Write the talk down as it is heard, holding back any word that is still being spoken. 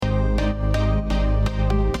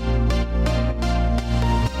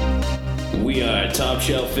are Top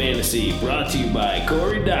Shelf Fantasy, brought to you by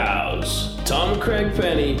Corey Dowes, Tom and Craig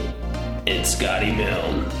Penny, and Scotty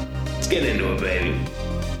Milne. Let's get into it, baby.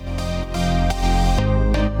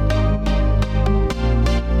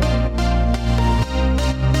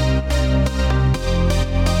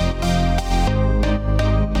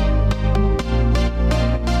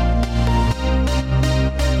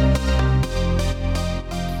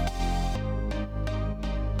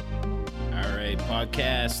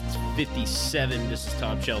 Podcast 57. This is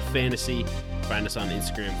Top Shelf Fantasy. Find us on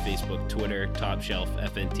Instagram, Facebook, Twitter, Top Shelf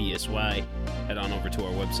FNTSY. Head on over to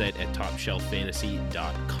our website at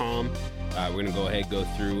topshelffantasy.com. We're going to go ahead and go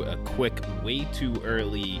through a quick, way too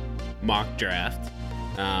early mock draft.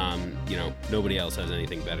 Nobody else has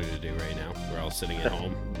anything better to do right now. We're all sitting at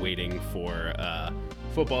home waiting for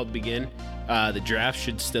football to begin. The draft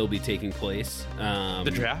should still be taking place.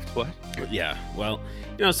 The draft? What? Yeah, well,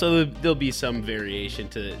 so there'll be some variation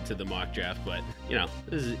to the mock draft, but,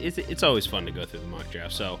 it's always fun to go through the mock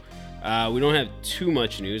draft. So we don't have too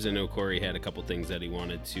much news. I know Corey had a couple things that he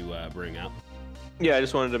wanted to bring up. Yeah, I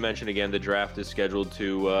just wanted to mention again, the draft is scheduled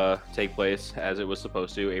to take place as it was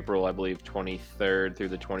supposed to, April, I believe, 23rd through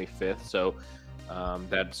the 25th. So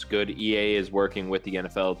that's good. EA is working with the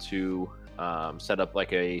NFL to set up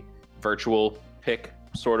like a virtual pick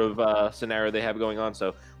sort of scenario they have going on.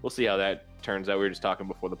 So we'll see how that turns out. We were just talking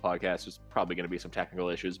before the podcast. There's probably going to be some technical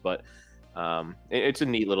issues, but it's a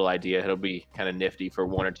neat little idea. It'll be kind of nifty for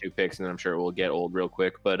one or two picks, and then I'm sure it will get old real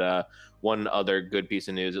quick. But one other good piece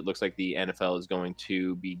of news, it looks like the NFL is going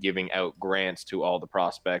to be giving out grants to all the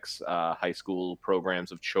prospects, high school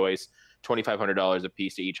programs of choice, $2,500 a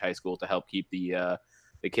piece to each high school to help keep the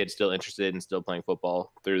kids still interested and still playing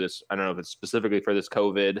football through this. I don't know if it's specifically for this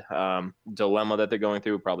COVID dilemma that they're going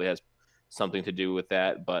through. It probably has something to do with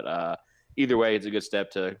that. But either way, it's a good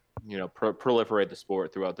step to, proliferate the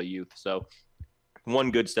sport throughout the youth. So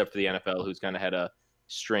one good step for the NFL, who's kind of had a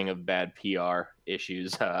string of bad PR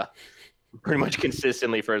issues pretty much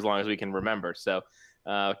consistently for as long as we can remember. So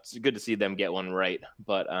it's good to see them get one right.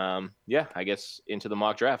 But I guess into the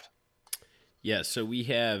mock draft. Yeah, so we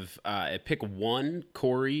have at pick 1,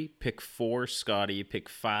 Corey, pick 4, Scotty, pick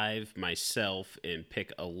 5, myself, and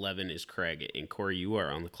pick 11 is Craig. And Corey, you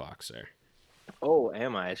are on the clock, sir. Oh,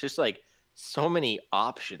 am I? It's just like so many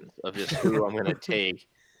options of just who I'm going to take.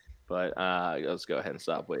 But let's go ahead and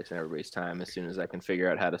stop wasting everybody's time as soon as I can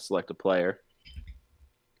figure out how to select a player.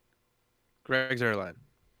 Greg Zuerlein.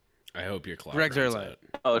 I hope your clock. Greg Zuerlein.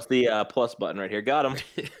 Oh, it's the plus button right here. Got him.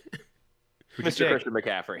 Mr. Christian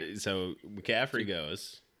McCaffrey. So McCaffrey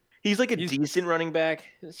goes. He's like a decent running back.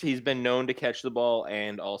 He's been known to catch the ball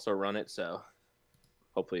and also run it, so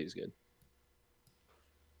hopefully he's good.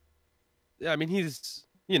 Yeah, I mean, he's,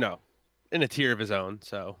 in a tier of his own,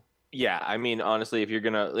 so. Yeah, I mean, honestly,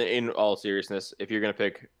 in all seriousness, if you're going to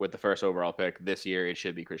pick with the first overall pick this year, it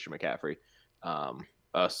should be Christian McCaffrey.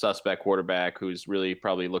 A suspect quarterback who's really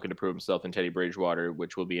probably looking to prove himself in Teddy Bridgewater,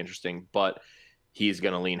 which will be interesting, but he's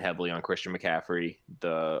going to lean heavily on Christian McCaffrey.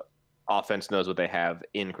 The offense knows what they have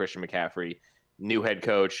in Christian McCaffrey. New head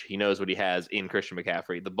coach, he knows what he has in Christian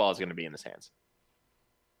McCaffrey. The ball's going to be in his hands.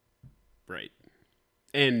 Right.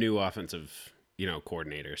 And new offensive,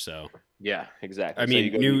 coordinator. So yeah, exactly. I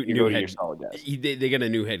mean, new head. They got a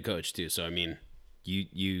new head coach too. So I mean, you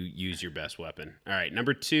use your best weapon. All right,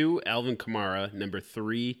 number 2, Alvin Kamara. Number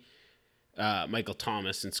 3, Michael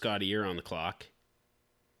Thomas. And Scotty, you're on the clock.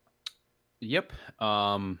 Yep.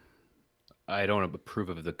 I don't approve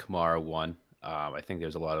of the Kamara one. I think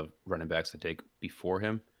there's a lot of running backs to take before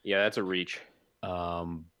him. Yeah, that's a reach.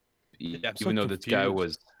 Even though this guy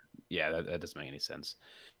was, that doesn't make any sense.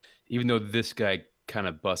 Even though this guy kind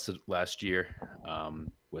of busted last year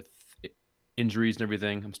with injuries and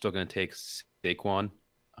everything, I'm still going to take Saquon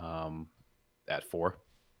at 4.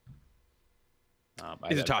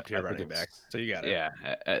 He's a top tier running back, so you got it. Yeah,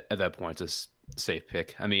 at that point, it's a safe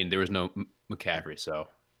pick. I mean, there was no McCaffrey, so.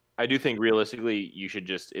 I do think realistically you should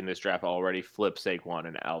just, in this draft already, flip Saquon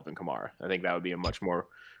and Alvin Kamara. I think that would be a much more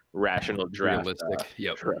rational draft. Realistic.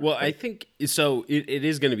 Yep. Well, I think so. It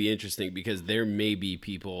is going to be interesting because there may be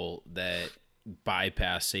people that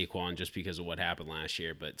bypass Saquon just because of what happened last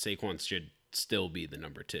year, but Saquon should still be the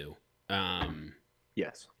number 2.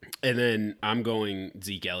 Yes. And then I'm going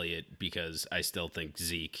Zeke Elliott because I still think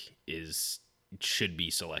Zeke should be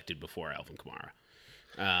selected before Alvin Kamara.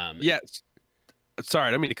 Yes. Sorry,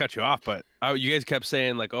 I don't mean to cut you off, but you guys kept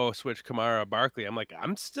saying like, "Oh, switch Kamara, Barkley." I'm like,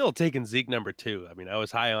 I'm still taking Zeke number 2. I mean, I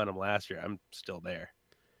was high on him last year. I'm still there.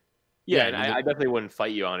 Yeah, and I definitely wouldn't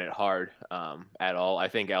fight you on it hard at all. I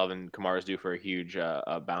think Alvin Kamara is due for a huge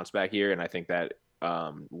bounce back here, and I think that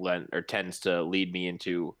tends to lead me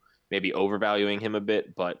into maybe overvaluing him a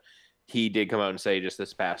bit, but he did come out and say just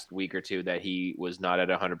this past week or two that he was not at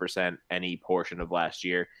 100% any portion of last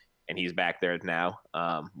year, and he's back there now.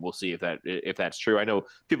 We'll see if that's true. I know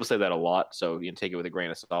people say that a lot, so you can take it with a grain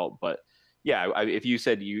of salt. But yeah, if you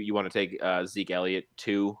said you want to take Zeke Elliott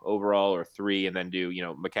 2 overall or 3, and then do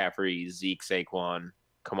McCaffrey, Zeke, Saquon,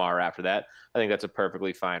 Kamara after that, I think that's a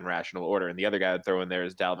perfectly fine, rational order. And the other guy I'd throw in there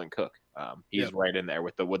is Dalvin Cook. He's right in there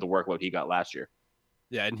with the workload he got last year.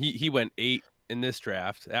 Yeah, and he went 8 in this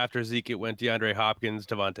draft. After Zeke, it went DeAndre Hopkins,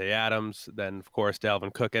 Devontae Adams, then of course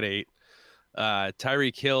Dalvin Cook at 8.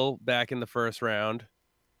 Tyreek Hill back in the first round.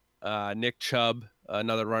 Nick Chubb,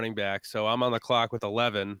 another running back. So I'm on the clock with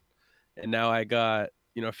 11, and now I got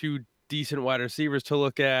a few decent wide receivers to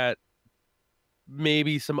look at.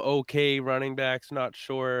 Maybe some okay running backs, not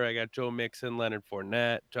sure. I got Joe Mixon, Leonard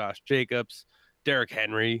Fournette, Josh Jacobs, Derrick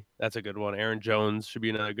Henry. That's a good one. Aaron Jones should be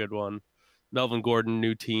another good one. Melvin Gordon,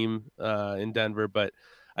 new team in Denver. But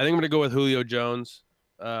I think I'm going to go with Julio Jones.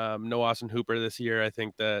 No Austin Hooper this year. I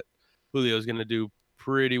think that Julio is going to do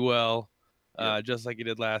pretty well, just like he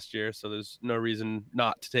did last year. So there's no reason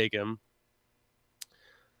not to take him.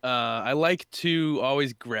 I like to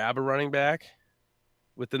always grab a running back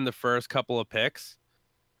within the first couple of picks,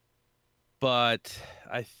 but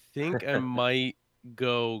I think I might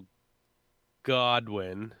go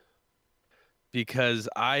Godwin because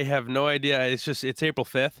I have no idea. It's April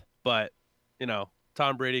 5th, but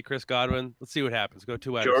Tom Brady, Chris Godwin. Let's see what happens. Go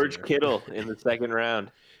 2 wide George receiver. Kittle in the second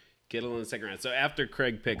round. Kittle in the second round. So after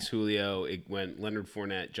Craig picks Julio, it went Leonard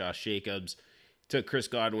Fournette, Josh Jacobs, took Chris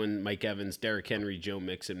Godwin, Mike Evans, Derrick Henry, Joe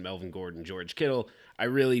Mixon, Melvin Gordon, George Kittle. I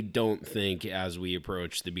really don't think as we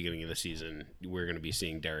approach the beginning of the season, we're going to be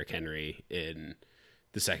seeing Derrick Henry in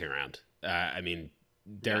the second round.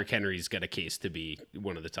 Derrick Henry's got a case to be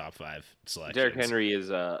one of the top 5 selections. Derrick Henry is,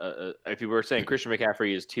 if you were saying Christian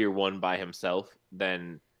McCaffrey is tier 1 by himself,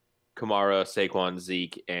 then Kamara, Saquon,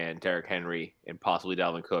 Zeke, and Derrick Henry, and possibly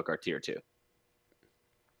Dalvin Cook are tier 2.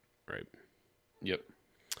 Right. Yep.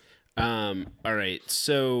 All right.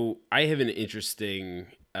 So I have an interesting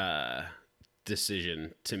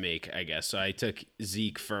decision to make, I guess. So I took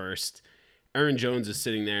Zeke first. Aaron Jones is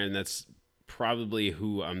sitting there, and that's probably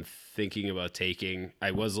who I'm thinking about taking.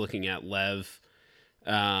 I was looking at Lev.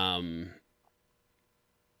 Aaron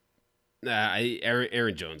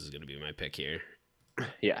Jones is going to be my pick here.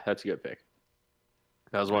 Yeah, that's a good pick.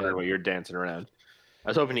 I was wondering what you're dancing around. I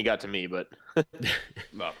was hoping he got to me, but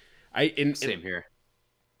Well, same here.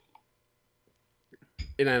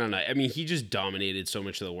 And I don't know. I mean, he just dominated so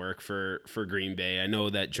much of the work for Green Bay. I know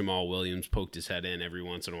that Jamal Williams poked his head in every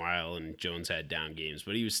once in a while, and Jones had down games,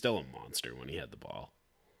 but he was still a monster when he had the ball.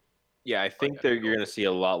 yeah, I think you're going to see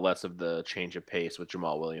a lot less of the change of pace with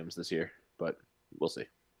Jamal Williams this year, but we'll see.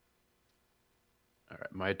 All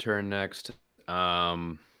right, my turn next.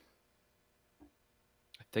 I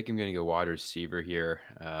think I'm going to go wide receiver here.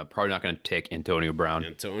 Probably not going to take Antonio Brown.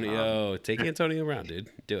 Take Antonio Brown, dude.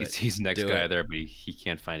 Do it. He's the next guy there, but he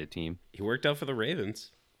can't find a team. He worked out for the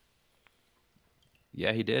Ravens.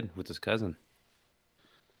 Yeah, he did with his cousin.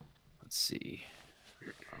 Let's see.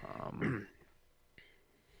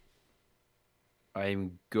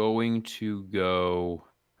 I'm going to go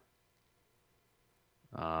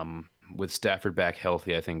with Stafford back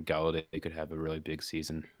healthy. I think Galladay could have a really big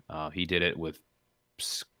season. He did it with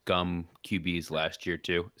scum QBs last year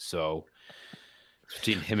too. So it's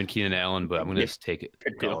between him and Keenan Allen, but I'm going to just take it.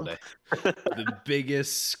 Galladay. The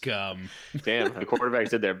biggest scum. Damn, the quarterbacks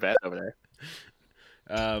did their best over there.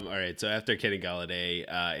 All right, so after Kenny Galladay,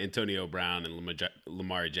 Antonio Brown and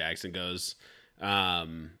Lamar Jackson goes.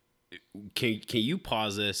 Can you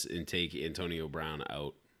pause this and take Antonio Brown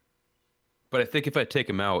out? But I think if I take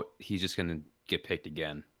him out, he's just going to get picked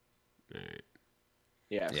again. All right.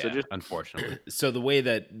 Yeah, Yeah, so just unfortunately. So the way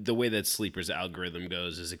that Sleeper's algorithm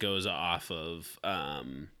goes is it goes off of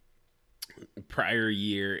prior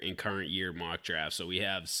year and current year mock drafts. So we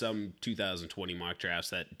have some 2020 mock drafts,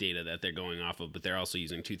 that data that they're going off of, but they're also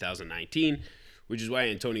using 2019, which is why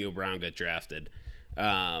Antonio Brown got drafted.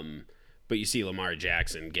 But you see Lamar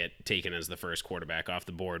Jackson get taken as the first quarterback off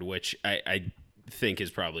the board, which I think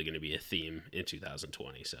is probably going to be a theme in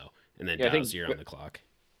 2020. So, and then Dow's year on the clock.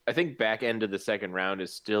 I think back end of the second round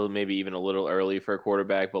is still maybe even a little early for a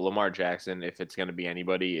quarterback, but Lamar Jackson, if it's going to be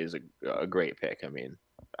anybody, is a great pick. I mean,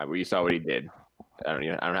 you saw what he did. I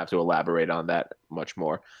don't have to elaborate on that much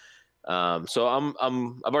more. So I've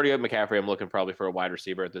already got McCaffrey. I'm looking probably for a wide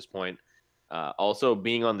receiver at this point. Also,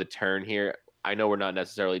 being on the turn here, I know we're not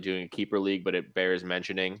necessarily doing a keeper league, but it bears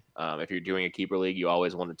mentioning. If you're doing a keeper league, you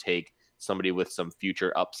always want to take somebody with some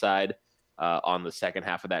future upside on the second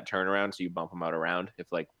half of that turnaround, so you bump them out around.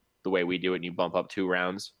 If like the way we do it and you bump up 2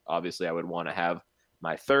 rounds, obviously I would want to have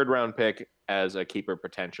my 3rd round pick as a keeper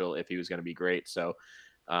potential if he was going to be great. So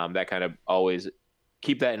that kind of always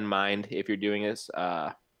keep that in mind if you're doing this.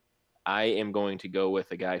 I am going to go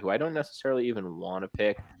with a guy who I don't necessarily even want to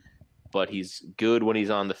pick, but he's good when he's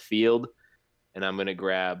on the field, and I'm going to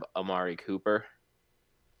grab Amari Cooper.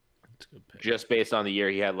 That's a good pick. Just based on the year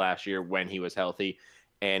he had last year when he was healthy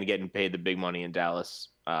and getting paid the big money in Dallas.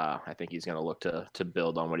 I think he's going to look to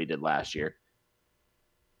build on what he did last year.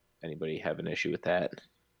 Anybody have an issue with that?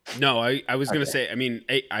 No, I was going to say, I mean,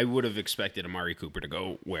 I would have expected Amari Cooper to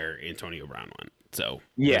go where Antonio Brown went. So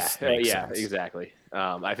this makes sense. Exactly.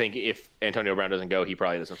 I think if Antonio Brown doesn't go, he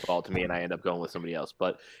probably doesn't fall to me, and I end up going with somebody else.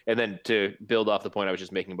 And then to build off the point I was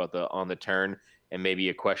just making about the on the turn and maybe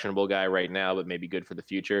a questionable guy right now, but maybe good for the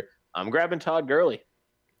future, I'm grabbing Todd Gurley.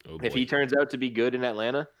 Oh, If boy. he turns out to be good in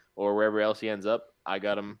Atlanta or wherever else he ends up, I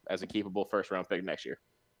got him as a keepable 1st round pick next year.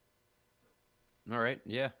 All right,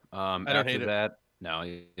 yeah. I don't After hate it. that, no,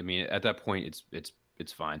 I mean at that point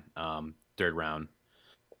it's fine. 3rd round.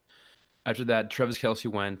 After that, Travis Kelce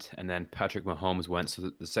went, and then Patrick Mahomes went.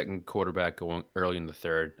 So the second quarterback going early in the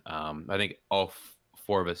 3rd. I think all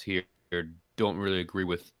 4 of us here don't really agree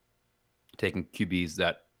with taking QBs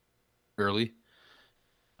that early.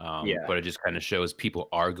 But it just kind of shows people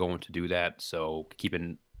are going to do that. So keep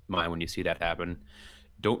in mind when you see that happen,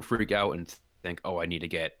 don't freak out and think, oh, I need to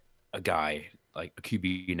get a guy like a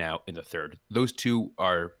QB now in the 3rd. Those 2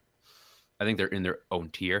 are, I think they're in their own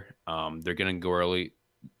tier. They're going to go early.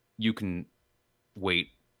 You can wait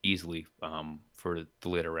easily for the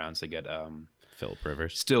later rounds to get Philip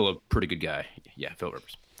Rivers. still a pretty good guy. Yeah, Phil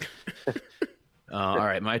Rivers. All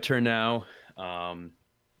right, my turn now. A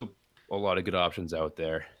lot of good options out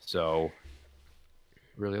there. So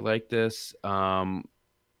really like this.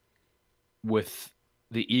 With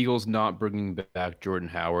the Eagles not bringing back Jordan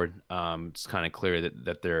Howard, it's kind of clear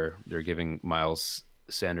that they're giving Miles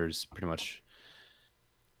Sanders pretty much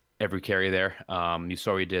every carry there. You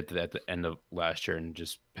saw what he did at the end of last year and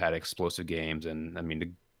just had explosive games. And I mean,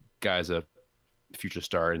 the guy's a future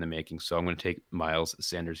star in the making. So I'm going to take Miles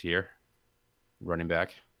Sanders here, running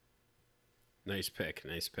back. Nice pick.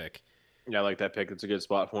 Yeah, I like that pick. It's a good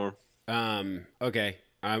spot for him. Okay.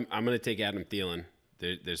 I'm going to take Adam Thielen.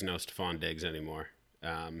 There's no Stephon Diggs anymore.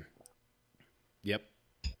 Yep.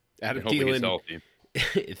 Adam Hoping he's Thielen, healthy.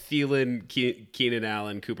 Keenan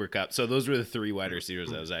Allen, Cooper Kupp. So those were the 3 wide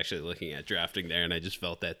receivers I was actually looking at drafting there, and I just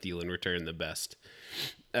felt that Thielen returned the best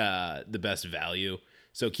value.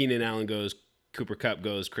 So Keenan Allen goes, Cooper Kupp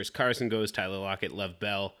goes, Chris Carson goes, Tyler Lockett, Lev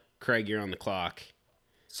Bell. Craig, you're on the clock.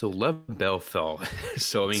 So Lev Bell fell.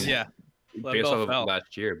 So I mean, Yeah. Lev based Bell off fell. of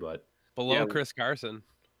last year, but Below Yeah. Chris Carson.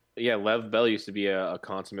 Yeah, Lev Bell used to be a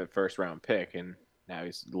consummate 1st round pick, and now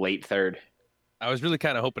he's late 3rd. I was really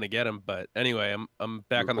kind of hoping to get him, but anyway, I'm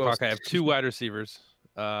back on the Well, clock. I have 2 wide receivers,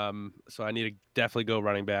 so I need to definitely go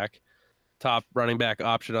running back. Top running back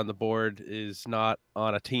option on the board is not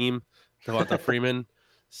on a team, Devonta Freeman.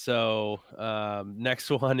 So next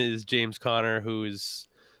one is James Conner, who's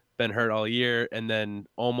been hurt all year, and then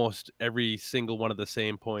almost every single one of the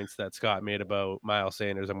same points that Scott made about Miles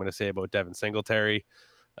Sanders, I'm going to say about Devin Singletary.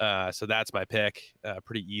 So that's my pick.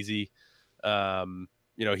 Pretty easy.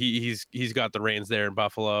 He's got the reins there in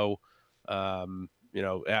Buffalo.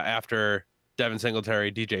 After Devin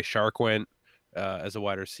Singletary, DJ Shark went as a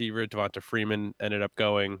wide receiver. Devonta Freeman ended up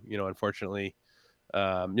going. Unfortunately,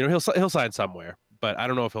 he'll sign somewhere, but I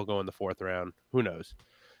don't know if he'll go in the 4th round. Who knows?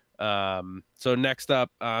 So next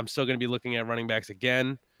up, I'm still going to be looking at running backs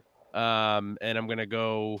again, and I'm going to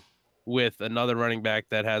go with another running back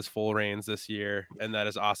that has full reins this year, and that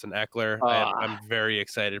is Austin Eckler. I'm very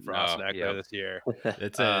excited for Austin Eckler this year.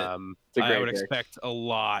 That's a great I would pick. expect a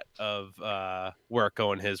lot of work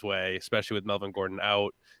going his way, especially with Melvin Gordon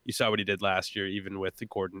out. You saw what he did last year, even with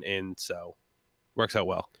Gordon in, so works out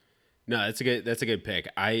well. No, that's a good pick.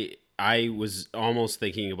 I was almost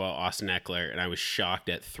thinking about Austin Eckler, and I was shocked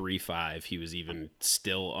at 3-5 he was even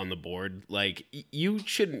still on the board. Like, you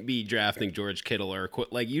shouldn't be drafting George Kittle or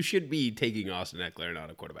you should be taking Austin Eckler, not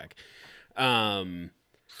a quarterback.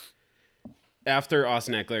 After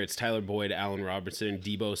Austin Eckler, it's Tyler Boyd, Allen Robinson,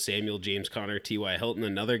 Debo Samuel, James Conner, T.Y. Hilton.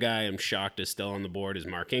 Another guy I'm shocked is still on the board is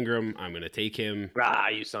Mark Ingram. I'm going to take him.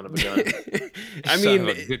 You son of a gun. I Son mean,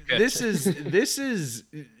 of a good catch.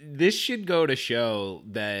 this should go to show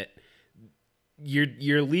that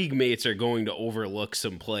your league mates are going to overlook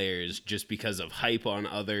some players just because of hype on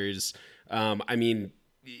others. I mean,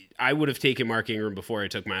 I would have taken Mark Ingram before I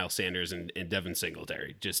took Miles Sanders and Devin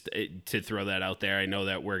Singletary, just to throw that out there. I know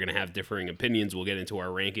that we're going to have differing opinions. We'll get into our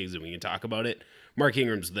rankings and we can talk about it. Mark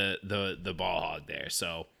Ingram's the ball hog there.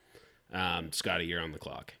 So Scotty, you're on the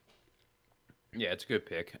clock. Yeah, it's a good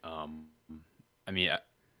pick. I mean,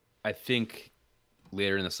 I think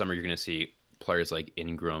later in the summer you're going to see players like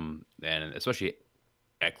Ingram and especially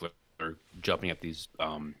Eckler jumping up these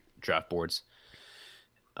draft boards.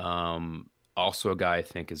 Also, a guy I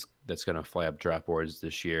think that's going to fly up draft boards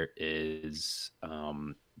this year is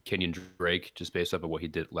Kenyon Drake, just based off of what he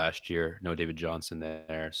did last year. No David Johnson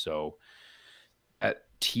there, so that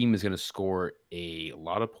team is going to score a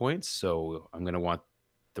lot of points. So I'm going to want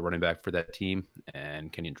the running back for that team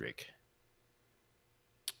and Kenyon Drake.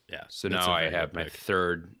 Yeah. So now I have my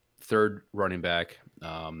third running back.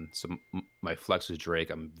 So my flex is Drake.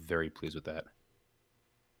 I'm very pleased with that.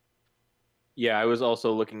 Yeah, I was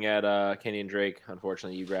also looking at Kenyon Drake.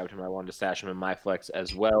 Unfortunately, you grabbed him. I wanted to stash him in my flex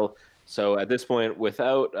as well. So at this point,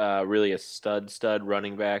 without really a stud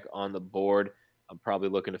running back on the board, I'm probably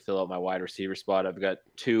looking to fill out my wide receiver spot. I've got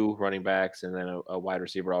 2 running backs and then a wide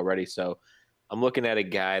receiver already. So I'm looking at a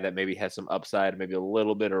guy that maybe has some upside, maybe a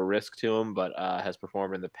little bit of risk to him, but has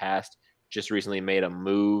performed in the past. Just recently made a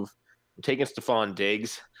move. I'm taking Stephon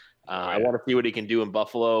Diggs. I want to see what he can do in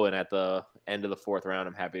Buffalo, and at the end of the 4th round,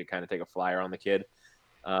 I'm happy to kind of take a flyer on the kid.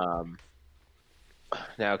 Now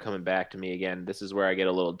coming back to me again, this is where I get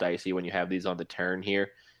a little dicey when you have these on the turn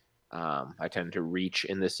here. I tend to reach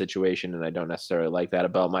in this situation, and I don't necessarily like that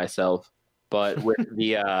about myself. But with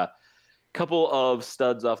the couple of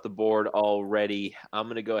studs off the board already, I'm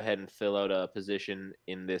going to go ahead and fill out a position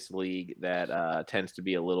in this league that tends to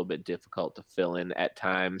be a little bit difficult to fill in at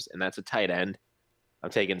times, and that's a tight end. I'm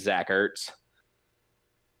taking Zach Ertz.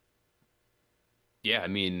 Yeah, I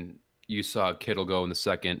mean, you saw Kittle go in the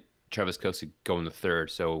 2nd, Travis Kelce go in the 3rd.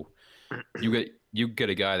 So you get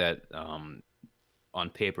a guy that on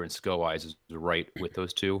paper and skill wise is right with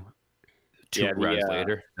those two. Two rounds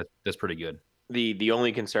later, that's pretty good. The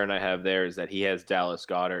only concern I have there is that he has Dallas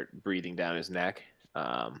Goedert breathing down his neck.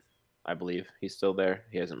 I believe he's still there.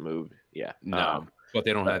 He hasn't moved. Yeah. No, but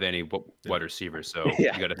they don't have any wide receivers, so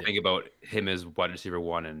you got to think about him as wide receiver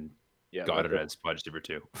 1 and Goddard as wide receiver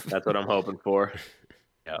 2. That's what I'm hoping for.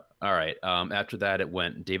 Yeah. All right. After that, it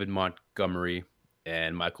went David Montgomery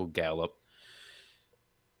and Michael Gallup.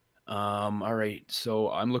 All right. So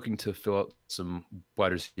I'm looking to fill out some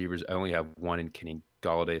wide receivers. I only have one in Kenny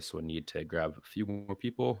Golladay, so I need to grab a few more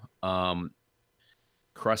people.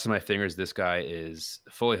 Crossing my fingers, this guy is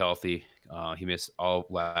fully healthy. He missed all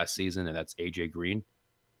last season, and that's AJ Green.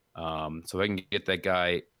 So if I can get that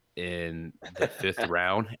guy in the 5th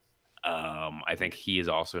round, I think he is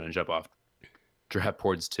also going to jump off draft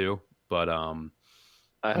boards too. But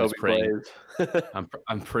I hope he plays.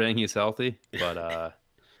 I'm praying he's healthy, but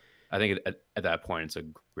I think at that point it's a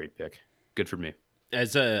great pick. Good for me.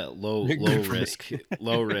 As a low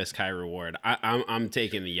risk, high reward, I'm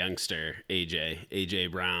taking the youngster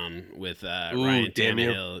AJ Brown with Ryan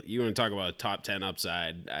Tannehill. You want to talk about top 10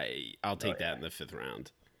 upside? I'll take that in the 5th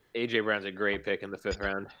round. AJ Brown's a great pick in the 5th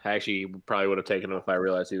round. I actually probably would have taken him if I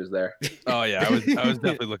realized he was there. Oh yeah, I was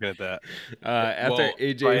definitely looking at that.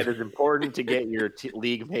 AJ, it is important to get your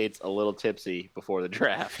league mates a little tipsy before the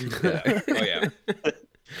draft. Yeah. Oh yeah.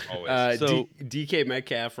 Always. DK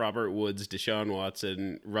Metcalf, Robert Woods, Deshaun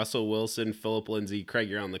Watson, Russell Wilson, Phillip Lindsay. Craig,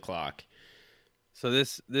 you're on the clock. So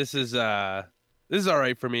this is all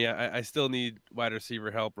right for me. I still need wide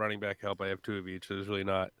receiver help, running back help. I have 2 of each, so there's really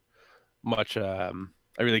not much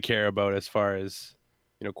I really care about as far as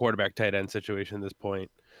quarterback tight end situation at this point.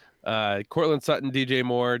 Cortland Sutton, DJ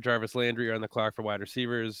Moore, Jarvis Landry are on the clock for wide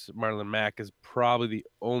receivers. Marlon Mack is probably the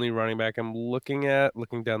only running back I'm looking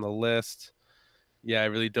down the list. Yeah, I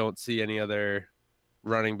really don't see any other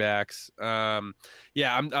running backs. I'm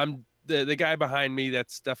the guy behind me.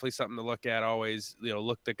 That's definitely something to look at. Always,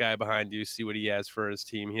 look the guy behind you, see what he has for his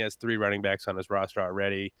team. He has 3 running backs on his roster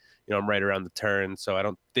already. I'm right around the turn, so I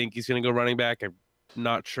don't think he's going to go running back. I'm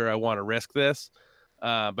not sure I want to risk this,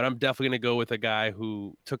 but I'm definitely going to go with a guy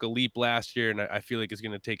who took a leap last year, and I feel like is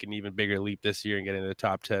going to take an even bigger leap this year and get into the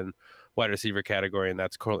top 10 wide receiver category, and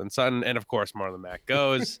that's Cortland Sutton, and of course Marlon Mack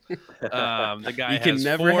goes. The guy can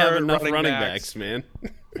never have enough running backs, man.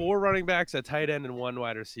 4 running backs, a tight end, and 1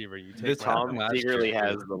 wide receiver. You take Tom secretly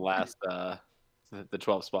has the last the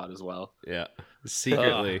 12th spot as well. Yeah,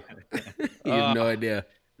 secretly. You have no idea.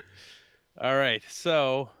 All right,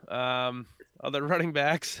 so other running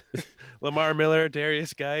backs: Lamar Miller,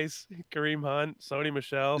 Darius Guice, Kareem Hunt, Sony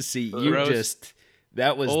Michel. See,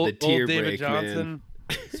 that was the tier break, David Johnson. man.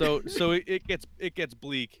 So it gets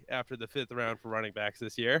bleak after the 5th round for running backs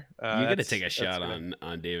this year. You're gonna take a shot on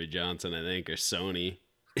David Johnson, I think, or Sony.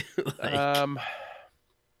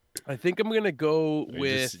 I think I'm gonna go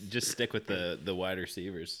with just stick with the wide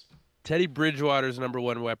receivers. Teddy Bridgewater's number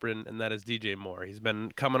one weapon, and that is DJ Moore. He's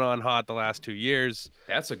been coming on hot the last 2 years.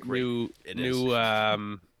 That's a great.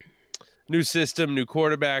 New system, new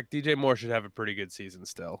quarterback. DJ Moore should have a pretty good season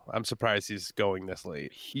still. I'm surprised he's going this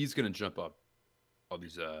late. He's gonna jump up all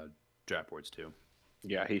these draft boards too.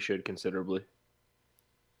 Yeah, he should considerably.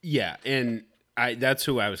 Yeah, and that's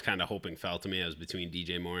who I was kind of hoping fell to me. I was between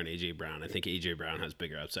DJ Moore and AJ Brown. I think AJ Brown has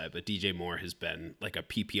bigger upside, but DJ Moore has been like a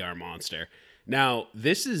PPR monster. Now,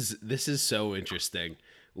 this is so interesting.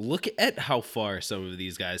 Look at how far some of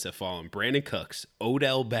these guys have fallen. Brandon Cooks,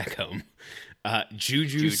 Odell Beckham,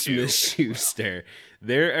 Juju Smith-Schuster.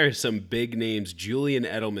 There are some big names. Julian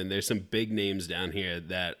Edelman. There's some big names down here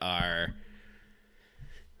that are.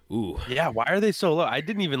 Ooh. Yeah, why are they so low? I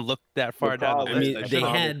didn't even look that far down. I mean, they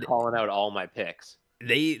had calling out all my picks.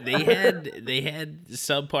 They had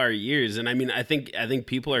subpar years, and I mean, I think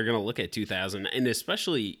people are going to look at 2000, and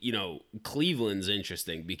especially Cleveland's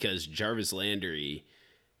interesting because Jarvis Landry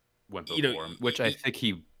went before him, which I think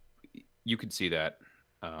you could see that,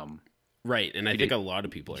 right, and I think a lot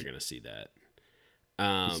of people are going to see that.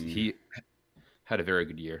 He had a very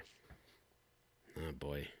good year. Oh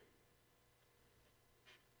boy.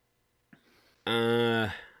 All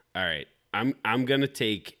right. I'm gonna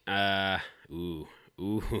take ooh.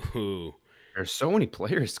 There's so many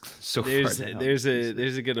players so far now. There's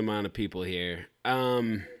a good amount of people here.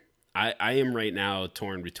 I am right now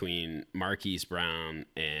torn between Marquise Brown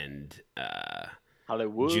and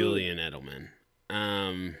Hollywood. Julian Edelman.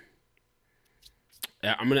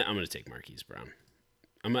 Yeah, I'm gonna take Marquise Brown.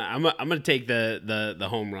 I'm gonna take the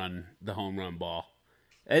home run ball.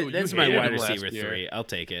 That's my wide receiver 3. I'll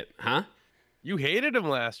take it. Huh? You hated him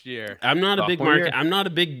last year. I'm not a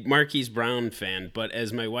big Marquise Brown fan, but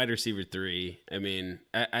as my wide receiver 3, I mean,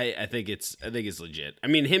 I think it's legit. I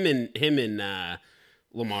mean, him and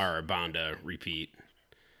Lamar are bound to repeat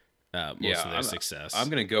most of their success. I'm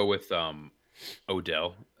gonna go with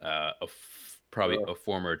Odell, probably a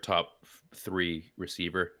former top 3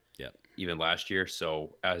 receiver. Yeah, even last year.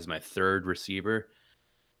 So as my 3rd receiver,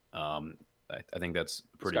 I think that's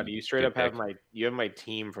pretty. Scott, you straight up have my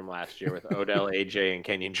team from last year with Odell, AJ, and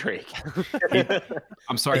Kenyon Drake.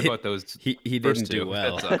 I'm sorry about those. He didn't do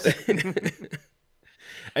well.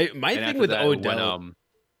 My thing with Odell.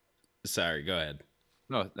 Sorry, go ahead.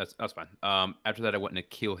 No, that's fine. After that, I went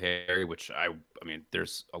N'Keal Harry, which I mean,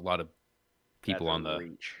 there's a lot of people on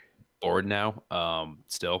the board now.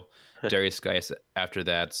 Still, Darius Geis after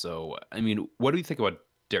that. So, I mean, what do you think about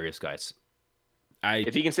Darius Geis?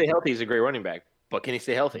 If he can stay healthy, he's a great running back. But can he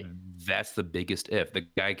stay healthy? That's the biggest if. The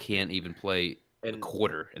guy can't even play a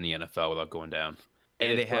quarter in the NFL without going down.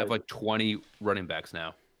 And they have like 20 running backs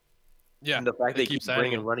now. Yeah, and the fact they keep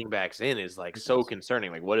bringing running backs in is like so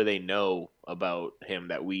concerning. Like, what do they know about him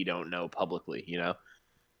that we don't know publicly?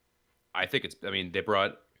 I think they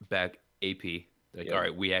brought back AP. Like, all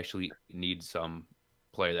right, we actually need some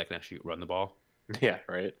player that can actually run the ball. Yeah,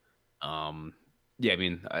 right. Yeah, I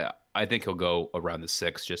mean, I think he'll go around the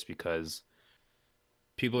 6 just because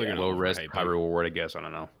people are going to low risk, high reward. I guess I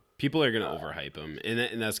don't know. People are going to overhype him,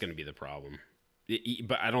 and that's going to be the problem.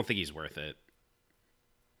 But I don't think he's worth it.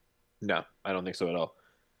 No, I don't think so at all.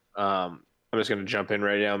 I'm just going to jump in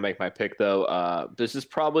right now and make my pick, though. This is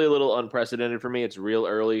probably a little unprecedented for me. It's real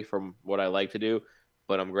early from what I like to do,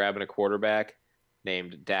 but I'm grabbing a quarterback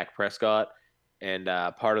named Dak Prescott, and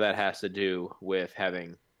part of that has to do with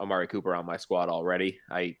having Amari Cooper on my squad already.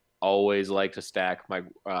 I always like to stack my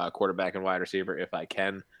quarterback and wide receiver if I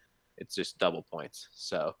can. It's just double points.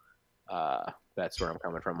 So that's where I'm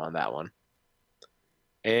coming from on that one.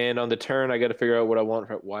 And on the turn, I got to figure out what I want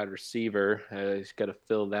for wide receiver. I just got to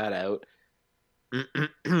fill that out.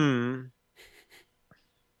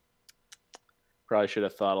 Probably should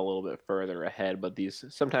have thought a little bit further ahead, but these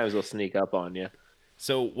sometimes they'll sneak up on you.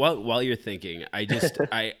 So while you're thinking, I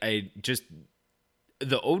just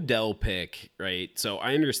the Odell pick, right? So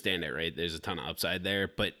I understand it, right? There's a ton of upside there,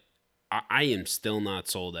 but I am still not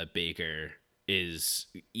sold that Baker is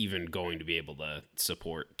even going to be able to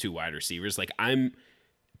support 2 wide receivers. Like, I'm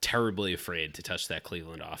terribly afraid to touch that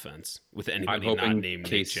Cleveland offense with anybody not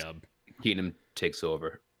named Nick Chubb. Keenum takes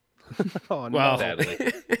over. Oh, no. Well,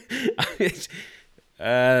 Sadly.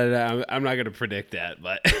 I'm not going to predict that,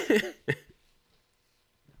 but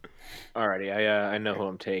alrighty, I know who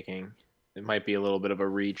I'm taking. It might be a little bit of a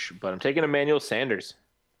reach, but I'm taking Emmanuel Sanders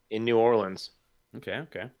in New Orleans. Okay.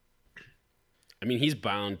 I mean, he's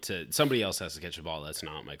bound to. Somebody else has to catch the ball. That's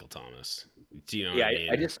not Michael Thomas. Do you know what I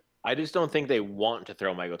mean? I just don't think they want to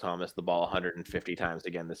throw Michael Thomas the ball 150 times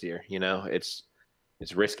again this year. It's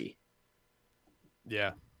risky.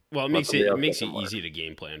 Yeah. Well, it Let makes somebody else it get the mark. easy to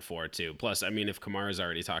game plan for too. Plus, I mean, if Kamara's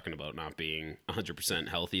already talking about not being 100%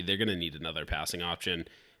 healthy, they're going to need another passing option.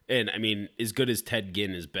 And I mean, as good as Ted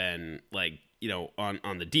Ginn has been, like, you know,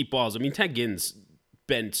 on the deep balls, I mean, Ted Ginn's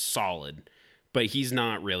been solid, but he's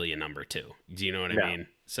not really a number 2. Do you know what I No. mean?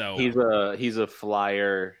 So He's a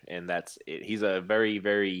flyer, and that's it. He's a very,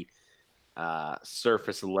 very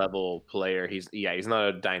surface level player. He's not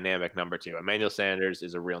a dynamic number 2. Emmanuel Sanders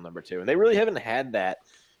is a real number 2, and they really haven't had that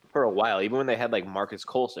for a while. Even when they had like Marcus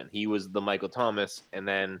Colson, he was the Michael Thomas, and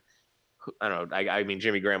then I don't know. I mean,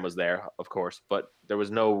 Jimmy Graham was there, of course, but there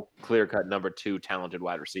was no clear cut number 2 talented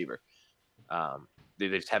wide receiver. They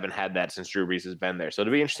just haven't had that since Drew Brees has been there. So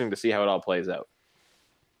it'll be interesting to see how it all plays out.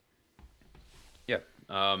 Yeah.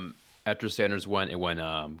 After Sanders went, it went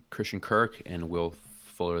Christian Kirk and Will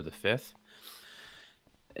Fuller the 5th.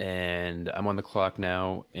 And I'm on the clock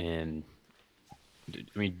now, and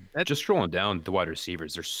I mean, just scrolling down the wide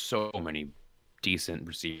receivers, there's so many decent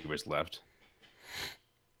receivers left.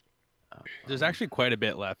 There's actually quite a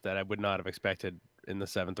bit left that I would not have expected in the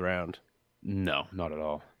 7th round. No, not at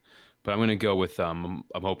all. But I'm going to go with I'm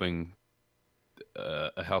hoping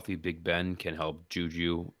a healthy Big Ben can help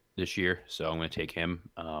Juju this year, so I'm going to take him.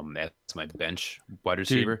 That's my bench wide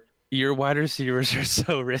receiver. Dude, your wide receivers are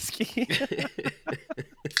so risky.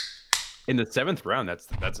 In the 7th round,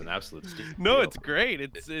 that's an absolute steal. No, it's great.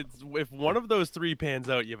 It's if one of those 3 pans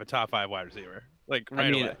out, you have a top 5 wide receiver. Like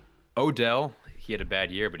right away. Odell, he had a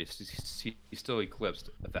bad year, but he still eclipsed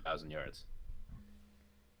 1,000 yards.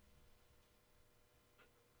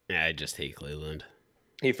 yeah, I just hate Cleveland.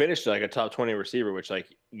 He finished like a top 20 receiver, which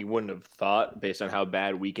like you wouldn't have thought based on how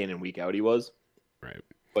bad week in and week out he was. Right.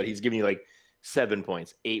 But he's giving you like 7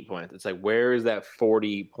 points, 8 points. It's like, where is that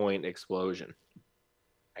 40-point explosion?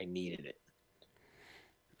 I needed it.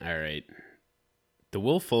 All right. The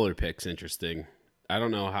Will Fuller pick's interesting. I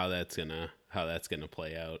don't know how that's gonna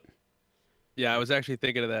play out. Yeah, I was actually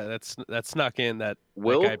thinking of that. That snuck in. That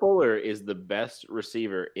Will guy, Fuller is the best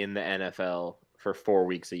receiver in the NFL for 4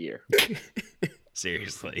 weeks a year.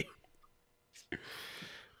 Seriously.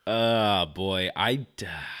 Boy, I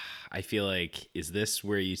feel like, is this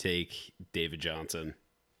where you take David Johnson?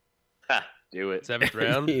 Ha, do it. 7th I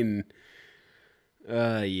round. mean,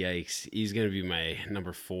 yikes! He's gonna be my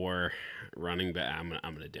number 4 running back. I'm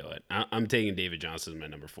gonna do it. I'm taking David Johnson as my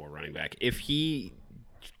number 4 running back. If he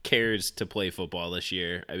cares to play football this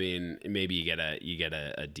year, I mean, maybe you get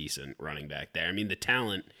a decent running back there. I mean, the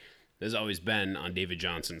talent has always been on David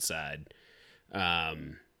Johnson's side.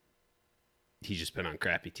 He's just been on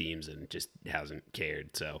crappy teams and just hasn't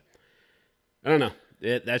cared. So I don't know.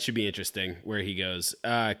 That should be interesting where he goes.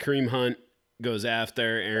 Kareem Hunt goes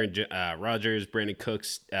after Aaron Rodgers, Brandon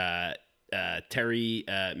Cooks, Terry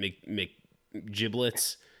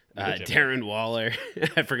McGiblets, Darren Waller.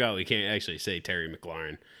 I forgot we can't actually say Terry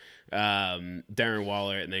McLaurin. Darren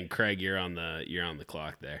Waller, and then Craig, you're on the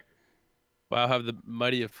clock there. Wow, have the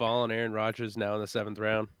mighty have fallen. Aaron Rodgers now in the 7th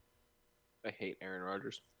round. I hate Aaron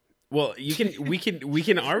Rodgers. Well, we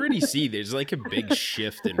can already see there's like a big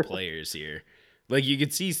shift in players here. Like you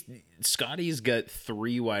could see Scotty's got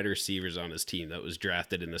 3 wide receivers on his team that was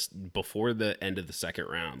drafted in this before the end of the 2nd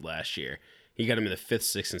round last year. He got him in the 5th,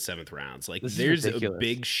 6th, and 7th rounds. Like there's a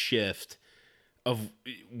big shift of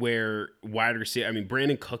where wide receiver. I mean,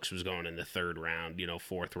 Brandon Cooks was going in the 3rd round,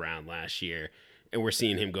 4th round last year, and we're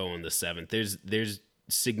seeing him go in the 7th. There's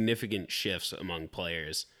significant shifts among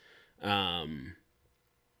players. All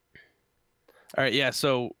right, yeah.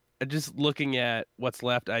 So just looking at what's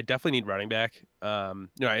left, I definitely need running back.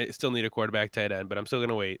 I still need a quarterback, tight end, but I'm still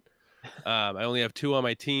gonna wait. I only have 2 on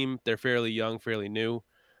my team. They're fairly young, fairly new,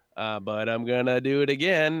 but I'm gonna do it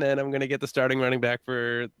again, and I'm gonna get the starting running back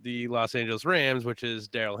for the Los Angeles Rams, which is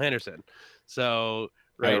Darrell Henderson. So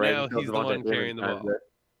right now, he's the one carrying the ball.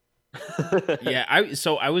 Yeah,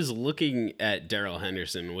 I was looking at Darrell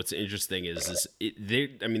Henderson. What's interesting is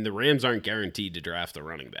the Rams aren't guaranteed to draft a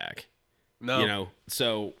running back. No,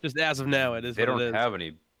 so just as of now, it is. They what don't it is. have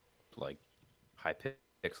any like high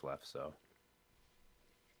picks left, so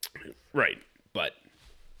right. But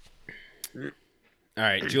all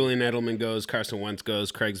right, Julian Edelman goes, Carson Wentz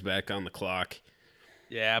goes, Craig's back on the clock.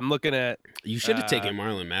 Yeah, I'm looking at. You should have taken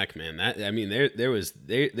Marlon Mack, man. There's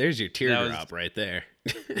your teardrop right there.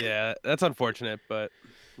 Yeah, that's unfortunate, but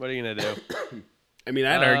what are you gonna do? I mean,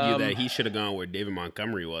 I'd argue that he should have gone where David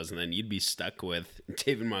Montgomery was, and then you'd be stuck with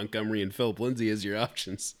David Montgomery and Philip Lindsay as your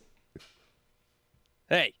options.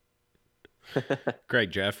 Hey,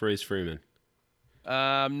 Craig, draft Royce Freeman.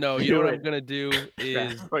 no, you know what I'm gonna do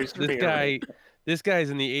is this guy. This guy's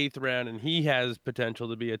in the 8th round, and he has potential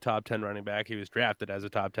to be a top 10 running back. He was drafted as a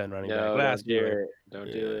top 10 running back last year.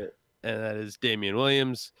 Don't do it. And that is Damian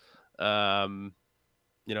Williams.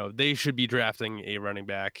 They should be drafting a running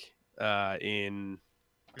back in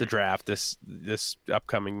the draft this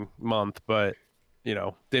upcoming month. But,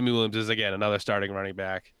 Damian Williams is, again, another starting running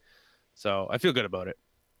back. So I feel good about it.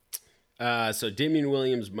 So Damian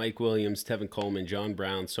Williams, Mike Williams, Tevin Coleman, John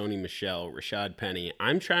Brown, Sony Michel, Rashad Penny.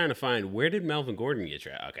 I'm trying to find, where did Melvin Gordon get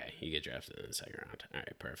drafted? Okay, he get drafted in the second round. All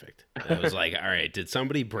right, perfect. I was like, all right, did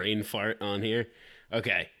somebody brain fart on here?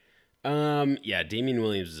 Okay. Yeah, Damian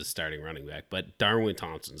Williams is a starting running back, but Darwin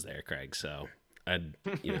Thompson's there, Craig. So I'd,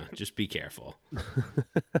 just be careful.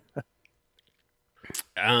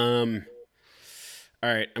 All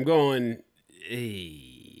right, I'm going.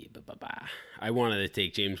 I wanted to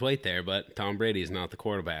take James White there, but Tom Brady is not the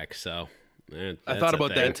quarterback, so I thought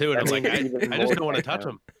about that too, and I'm like, I just don't want to touch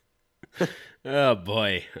him. Oh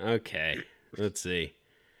boy. Okay, let's see.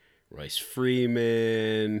 Royce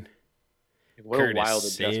Freeman. What Curtis a wild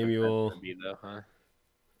Samuel. adjustment that's gonna be, though, huh?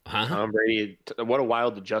 Huh? Tom Brady. What a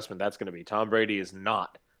wild adjustment that's going to be. Tom Brady is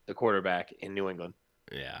not the quarterback in New England.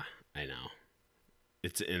 Yeah, I know.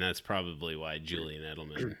 And that's probably why Julian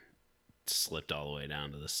Edelman slipped all the way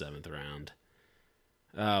down to the 7th round.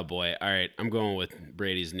 Oh boy. All right, I'm going with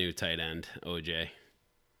Brady's new tight end, OJ.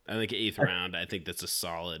 I think 8th round. I think that's a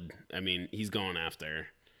solid. I mean, he's going after.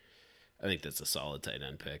 I think that's a solid tight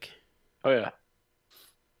end pick. Oh yeah.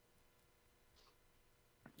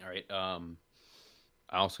 All right. I'm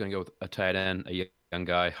also gonna go with a tight end, a young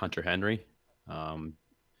guy, Hunter Henry.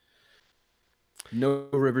 No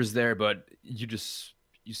Rivers there, but you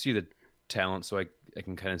see the talent, so I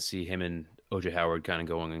can kind of see him and OJ Howard kind of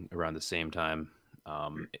going around the same time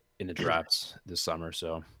in the drafts this summer.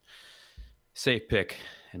 So safe pick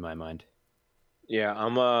in my mind. Yeah,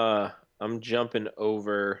 I'm jumping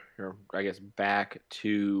over, or I guess back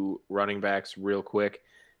to running backs real quick,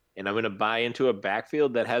 and I'm going to buy into a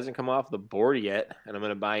backfield that hasn't come off the board yet, and I'm going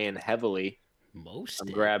to buy in heavily. I'm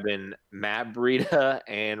grabbing Matt Breida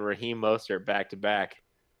and Raheem Mostert back to back.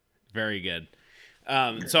 Very good.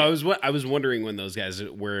 So I was wondering when those guys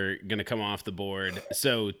were going to come off the board.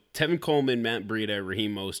 So Tevin Coleman, Matt Breida,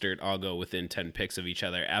 Raheem Mostert all go within 10 picks of each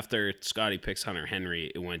other. After Scotty picks Hunter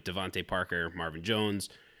Henry, it went Devontae Parker, Marvin Jones,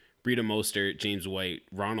 Breida Mostert, James White,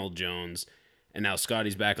 Ronald Jones, and now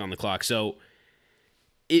Scotty's back on the clock. So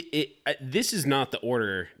this is not the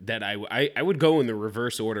order that I would go in the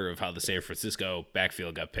reverse order of how the San Francisco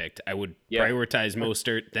backfield got picked. I would prioritize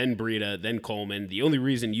Mostert, then Breida, then Coleman. The only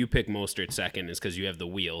reason you pick Mostert second is because you have the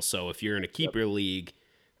wheel. So if you're in a keeper league,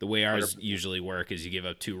 the way ours usually work is you give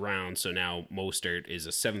up 2 rounds. So now Mostert is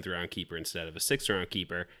a 7th round keeper instead of a 6th round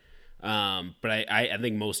keeper. But I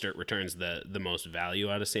think Mostert returns the most value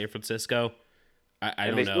out of San Francisco. I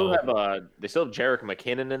don't know. They still have Jerick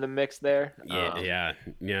McKinnon in the mix there. Yeah.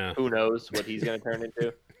 Who knows what he's going to turn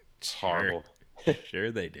into? It's horrible.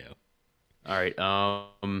 Sure they do. All right.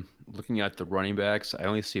 Looking at the running backs, I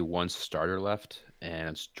only see one starter left, and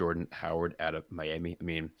it's Jordan Howard out of Miami. I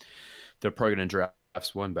mean, they're probably going to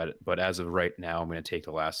draft one, but as of right now, I'm going to take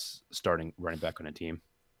the last starting running back on a team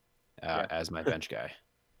as my bench guy.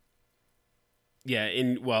 Yeah,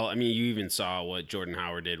 you even saw what Jordan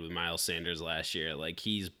Howard did with Miles Sanders last year. Like,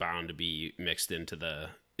 he's bound to be mixed into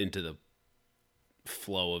the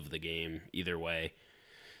flow of the game either way.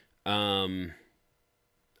 All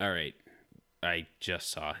right, I just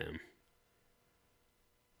saw him.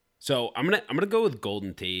 So I'm gonna go with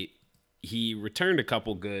Golden Tate. He returned a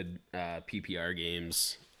couple good PPR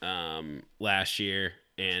games last year,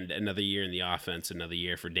 and another year in the offense, another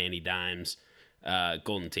year for Danny Dimes.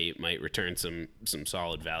 Golden Tate might return some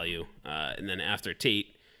solid value. And then after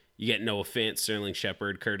Tate, you get Noah Fant, Sterling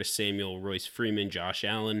Shepard, Curtis Samuel, Royce Freeman, Josh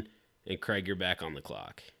Allen, and Craig, you're back on the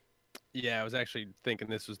clock. Yeah, I was actually thinking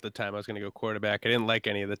this was the time I was going to go quarterback. I didn't like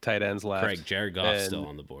any of the tight ends left. Craig, Jared Goff's still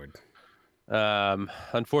on the board.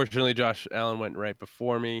 Unfortunately, Josh Allen went right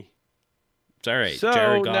before me. It's all right. So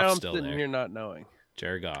Jared Goff's now I'm still sitting there. here not knowing.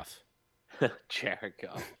 Jared Goff. Jared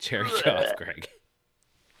Goff. Jared Goff, Craig.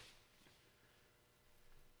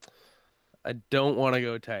 I don't want to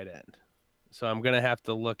go tight end. So I'm going to have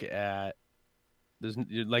to look at,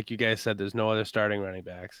 like you guys said, there's no other starting running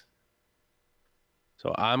backs.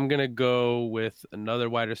 So I'm going to go with another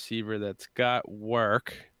wide receiver that's got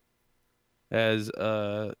work as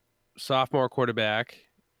a sophomore quarterback.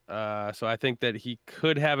 So I think that he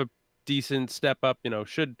could have a decent step up,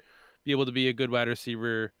 should be able to be a good wide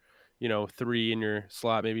receiver, 3 in your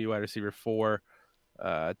slot, maybe wide receiver 4.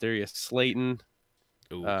 Darius Slayton.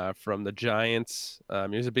 From the Giants.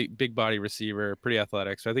 He's a big body receiver, pretty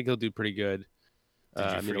athletic, so I think he'll do pretty good.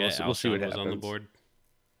 Did you forget we'll see what Alshon was on the happens. board?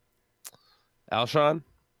 Alshon?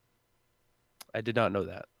 I did not know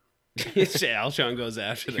that. Alshon goes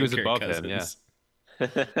after He was Kirk above Cousins.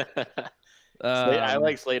 him, I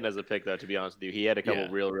like Slayton as a pick, though, to be honest with you. He had a couple Yeah.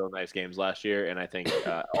 real nice games last year, and I think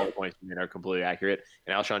all the points made are completely accurate.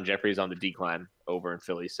 And Alshon Jeffrey's on the decline over in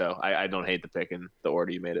Philly, so I don't hate the pick in the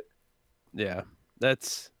order you made it. Yeah,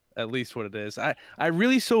 that's at least what it is. I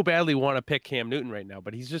really so badly want to pick Cam Newton right now,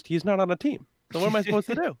 but he's not on a team. So what am I supposed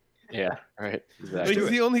to do? Yeah, right. Like, Exactly. he's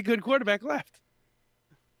the only good quarterback left.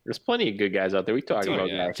 There's plenty of good guys out there. We talk Oh, about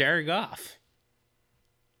yeah. guys. Jared Goff.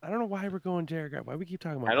 I don't know why we're going Jared Goff. Why we keep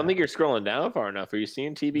talking about I don't that? think you're scrolling down far enough. Are you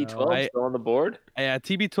seeing TB12 No, still on the board? Yeah,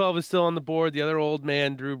 TB12 is still on the board. The other old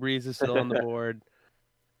man, Drew Brees, is still on the board.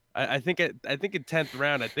 I think in 10th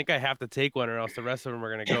round, I think I have to take one, or else the rest of them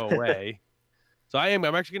are going to go away. So I'm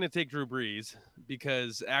actually going to take Drew Brees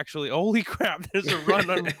because actually, holy crap, there's a run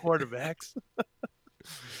on quarterbacks.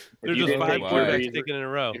 There's you just didn't 5 take quarterbacks Drew Brees- taken in a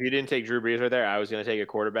row. If you didn't take Drew Brees right there, I was going to take a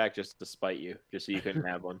quarterback just to spite you, just so you couldn't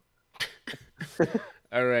have one.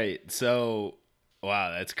 All right. So,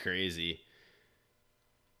 wow, that's crazy.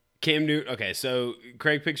 Cam Newton. Okay, so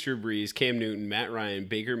Craig picks Drew Brees, Cam Newton, Matt Ryan,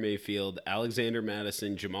 Baker Mayfield, Alexander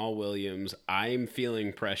Madison, Jamal Williams. I'm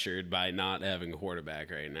feeling pressured by not having a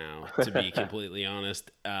quarterback right now, to be completely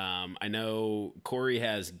honest. I know Corey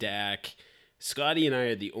has Dak. Scotty and I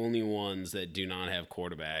are the only ones that do not have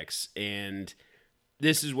quarterbacks. And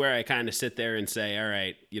this is where I kind of sit there and say, all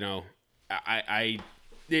right,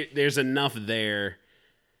 there's enough there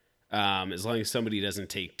as long as somebody doesn't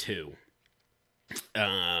take two.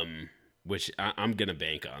 Which I'm going to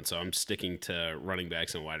bank on. So I'm sticking to running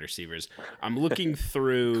backs and wide receivers. I'm looking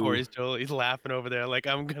through. He's laughing over there like,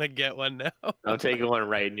 I'm going to get one now. I'm taking one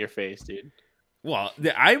right in your face, dude. Well,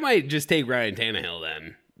 I might just take Ryan Tannehill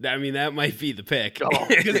then. I mean, that might be the pick.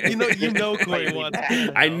 Because you know Corey wants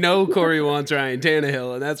Tannehill. I know Corey wants Ryan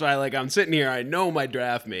Tannehill, and that's why, I'm sitting here. I know my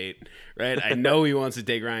draft mate, right? I know he wants to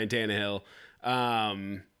take Ryan Tannehill.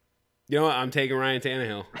 You know what? I'm taking Ryan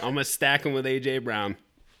Tannehill. I'm going to stack him with A.J. Brown.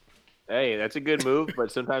 Hey, that's a good move,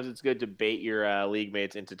 but sometimes it's good to bait your league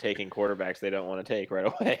mates into taking quarterbacks they don't want to take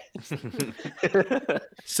right away.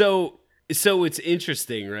 So it's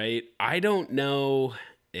interesting, right? I don't know.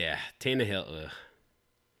 Yeah, Tannehill.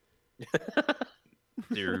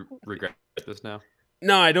 Do you regret this now?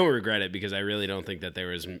 No, I don't regret it because I really don't think that there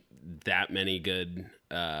was that many good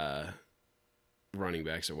running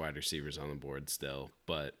backs or wide receivers on the board still.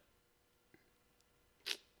 But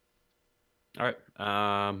All right.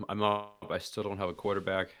 I'm up. I still don't have a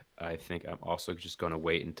quarterback. I think I'm also just going to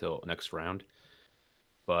wait until next round.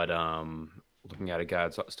 But looking at a guy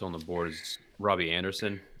that's still on the board is Robbie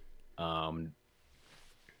Anderson. No,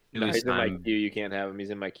 he's in my queue. You can't have him. He's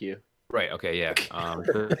in my queue. Right. Okay. Yeah.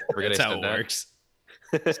 that's how it works.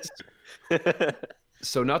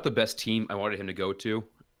 So not the best team I wanted him to go to,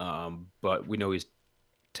 but we know he's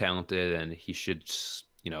talented and he should,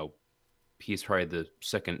 he's probably the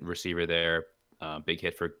second receiver there. Big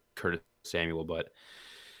hit for Curtis Samuel, but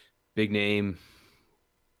big name,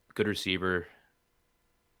 good receiver.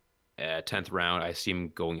 10th round, I see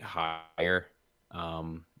him going higher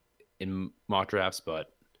in mock drafts,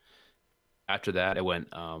 but after that, I went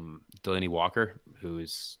Delaney Walker,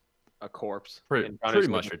 who's a corpse, pretty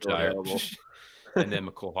much retired, and then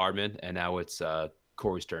McCole Hardman, and now it's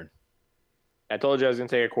Corey's turn. I told you I was going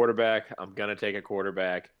to take a quarterback. I'm going to take a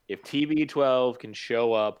quarterback. If TB12 can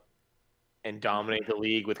show up and dominate the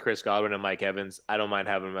league with Chris Godwin and Mike Evans, I don't mind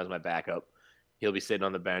having him as my backup. He'll be sitting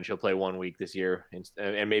on the bench. He'll play 1 week this year,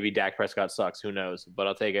 and maybe Dak Prescott sucks. Who knows? But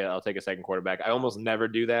I'll take a second quarterback. I almost never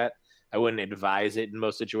do that. I wouldn't advise it in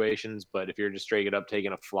most situations, but if you're just straight up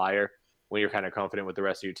taking a flyer when you're kind of confident with the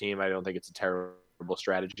rest of your team, I don't think it's a terrible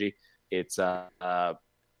strategy. It's a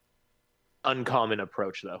uncommon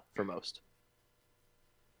approach, though, for most.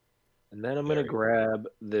 And then I'm going to grab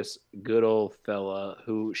this good old fella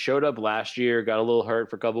who showed up last year, got a little hurt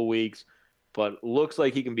for a couple weeks, but looks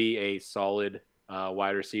like he can be a solid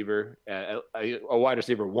wide receiver, a wide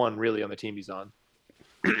receiver one really on the team he's on.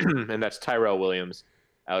 And that's Tyrell Williams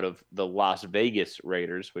out of the Las Vegas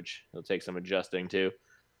Raiders, which he'll take some adjusting to.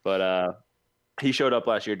 But he showed up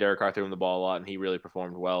last year. Derek Carr threw him the ball a lot, and he really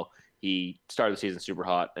performed well. He started the season super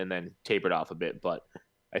hot and then tapered off a bit, but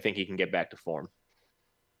I think he can get back to form.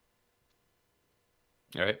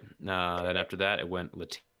 All right. Then after that, it went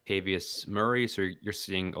Latavius Murray. So you're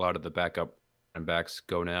seeing a lot of the backup running backs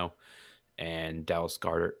go now. And Dallas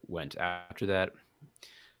Goedert went after that.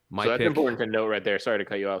 So that's important to note right there. Sorry to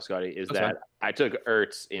cut you off, Scotty. Is that I took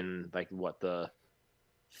Ertz in the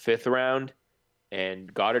 5th round,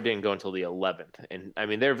 and Goddard didn't go until the 11th. And I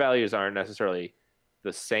mean, their values aren't necessarily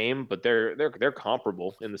the same, but they're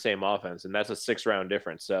comparable in the same offense, and that's a 6-round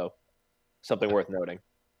difference. So something worth noting.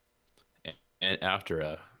 And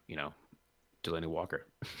after Delaney Walker.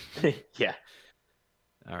 Yeah.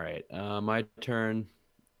 All right, my turn.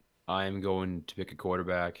 I'm going to pick a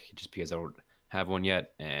quarterback just because I don't have one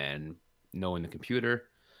yet, and knowing the computer,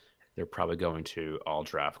 they're probably going to all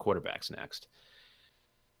draft quarterbacks next.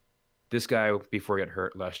 This guy, before he got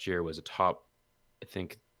hurt last year, was a top, I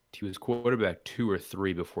think he was quarterback 2 or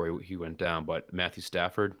 3 before he went down, but Matthew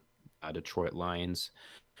Stafford, Detroit Lions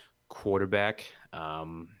quarterback.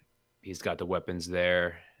 He's got the weapons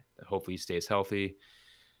there. Hopefully he stays healthy.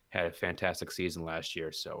 Had a fantastic season last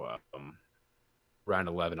year, so round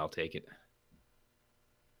 11, I'll take it.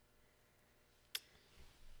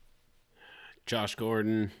 Josh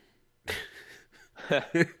Gordon.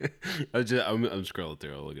 I'm scrolling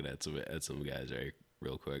through. I'm looking at some guys right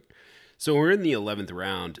real quick. So we're in the 11th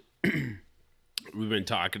round. We've been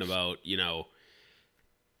talking about,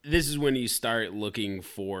 this is when you start looking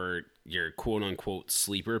for your quote unquote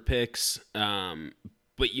sleeper picks.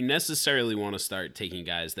 But you necessarily want to start taking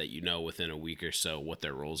guys that within a week or so what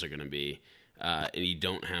their roles are going to be. And you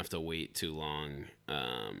don't have to wait too long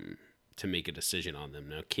to make a decision on them.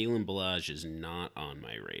 Now, Kalen Ballage is not on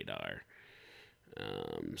my radar.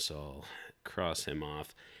 So I'll cross him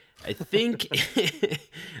off. I think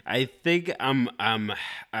I'm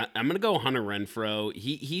gonna go Hunter Renfrow.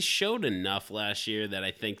 He showed enough last year that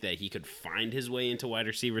I think that he could find his way into wide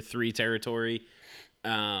receiver 3 territory.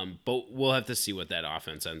 But we'll have to see what that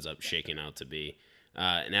offense ends up shaking out to be.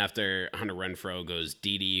 And after Hunter Renfrow goes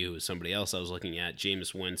Dede, who is somebody else I was looking at,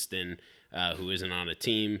 Jameis Winston, who isn't on a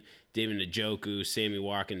team, David Njoku, Sammy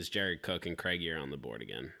Watkins, Jared Cook, and Craig, you're on the board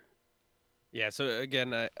again. Yeah, so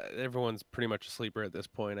again, everyone's pretty much a sleeper at this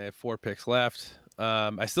point. I have 4 picks left.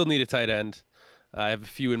 I still need a tight end. I have a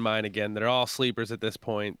few in mind again. They're all sleepers at this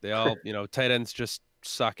point. They all, tight ends just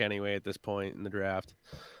suck anyway at this point in the draft.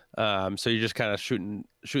 So you're just kind of shooting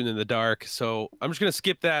in the dark. So I'm just gonna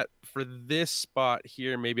skip that for this spot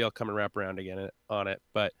here. Maybe I'll come and wrap around again on it.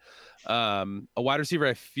 But a wide receiver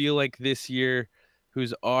I feel like this year,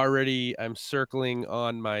 who's already I'm circling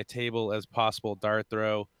on my table as possible dart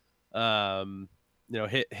throw.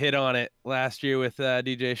 Hit on it last year with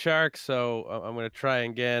DJ Shark. So I'm gonna try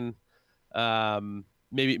again.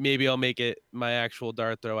 Maybe I'll make it my actual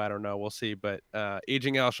dart throw. I don't know. We'll see. But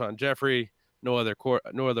aging Alshon Jeffrey. No other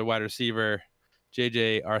wide receiver.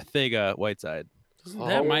 JJ Arcega-Whiteside. Wasn't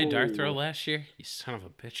that my dart throw last year? You son of a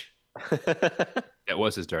bitch. That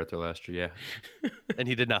was his dart throw last year, yeah. And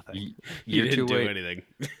he did nothing. You didn't do anything.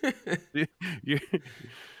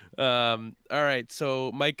 All right,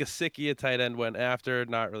 so Mike Gesicki, a tight end, went after.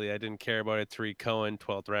 Not really. I didn't care about it. Tariq Cohen,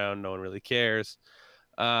 12th round. No one really cares.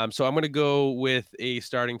 So I'm going to go with a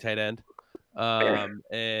starting tight end.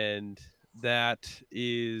 And that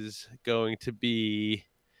is going to be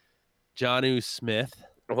Jonnu Smith.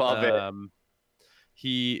 Love it.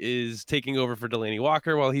 He is taking over for Delaney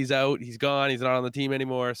Walker while he's out. He's gone. He's not on the team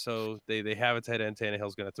anymore. So they have a tight end.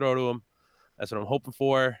 Tannehill's going to throw to him. That's what I'm hoping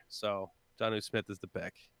for. So Jonnu Smith is the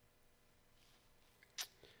pick.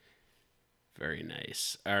 Very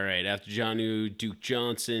nice. All right. After Jonnu, Duke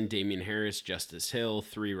Johnson, Damian Harris, Justice Hill,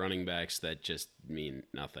 3 running backs that just mean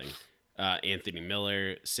nothing. Anthony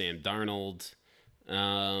Miller, Sam Darnold.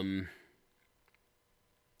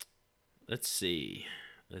 Let's see.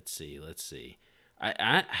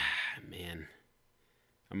 I man,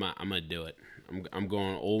 I'm gonna do it. I'm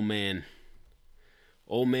going old man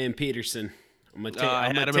Peterson. I'm gonna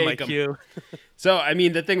take him in my queue. So I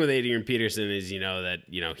mean, the thing with Adrian Peterson is, that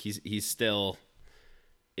he's still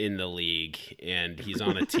in the league and he's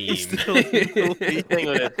on a team. The thing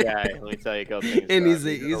with this guy, let me tell you a couple things. And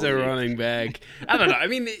he's a running back. I don't know. I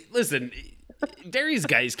mean, listen, Darius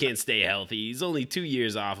Guice can't stay healthy. He's only 2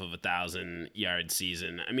 years off of 1,000-yard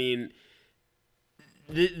season. I mean,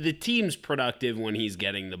 the team's productive when he's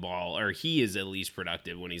getting the ball, or he is at least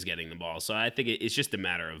productive when he's getting the ball. So I think it's just a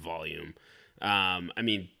matter of volume. I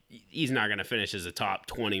mean, he's not going to finish as a top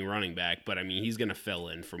 20 running back, but I mean, he's going to fill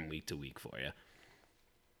in from week to week for you.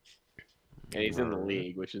 And he's in the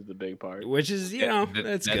league, which is the big part. Which is,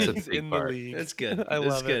 that's good. That's a big part. That's good. I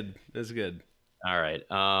love it. That's good. All right.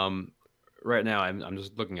 Right now, I'm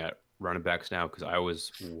just looking at running backs now because I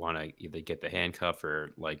always want to either get the handcuff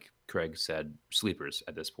or, like Craig said, sleepers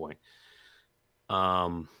at this point.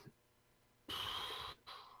 I'm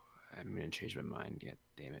going to change my mind yet.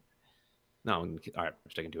 Damn it. No, all right, I'm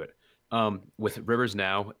sticking to it. With Rivers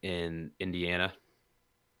now in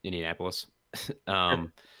Indianapolis,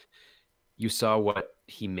 you saw what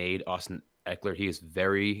he made Austin Eckler. He is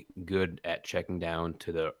very good at checking down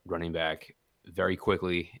to the running back very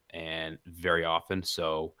quickly and very often.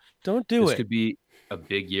 So Don't do this it. could be a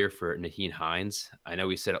big year for Naheem Hines. I know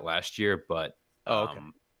we said it last year, but Oh, okay.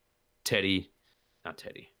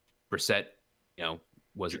 Brissett,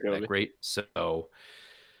 wasn't that Jacoby. great. So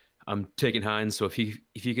I'm taking Hines. So if he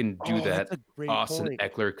can do Oh, that that's a great Austin point.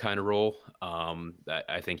 Eckler kind of role,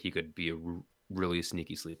 I think he could be a really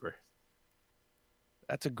sneaky sleeper.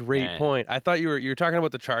 That's a great And point. I thought you were talking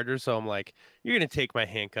about the Chargers, so I'm like, you're gonna take my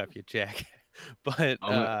handcuff, you jack. But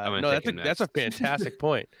I'm gonna no, take him that's a next. fantastic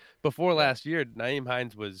point. Before Yeah. last year, Naeem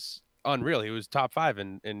Hines was unreal. He was top 5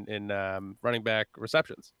 in running back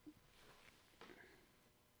receptions.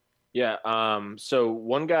 Yeah. So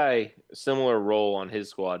one guy, similar role on his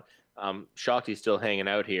squad. Shocked he's still hanging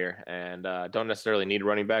out here, and don't necessarily need a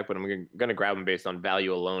running back, but I'm gonna grab him based on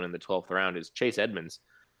value alone in the 12th round. Is Chase Edmonds.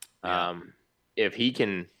 Yeah. If he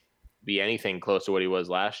can be anything close to what he was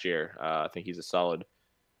last year, I think he's a solid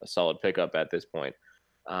pickup at this point.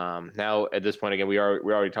 Now at this point again, we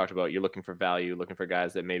already talked about you're looking for value, looking for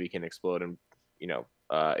guys that maybe can explode and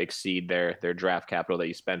exceed their draft capital that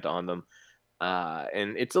you spent on them.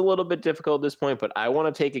 And it's a little bit difficult at this point, but I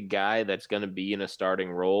want to take a guy that's going to be in a starting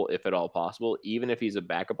role if at all possible, even if he's a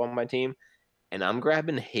backup on my team. And I'm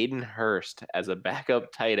grabbing Hayden Hurst as a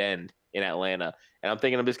backup tight end in Atlanta. And I'm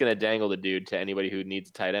thinking I'm just going to dangle the dude to anybody who needs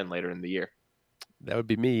a tight end later in the year. That would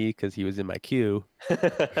be me because he was in my queue.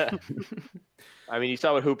 I mean, you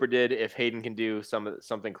saw what Hooper did. If Hayden can do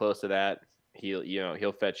something close to that,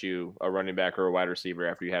 he'll fetch you a running back or a wide receiver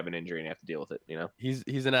after you have an injury and have to deal with it.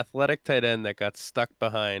 He's an athletic tight end that got stuck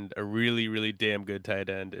behind a really, really damn good tight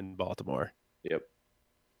end in Baltimore. Yep.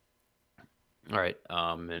 All right.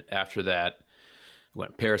 And after that,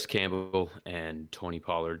 went Paris Campbell and Tony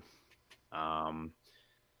Pollard.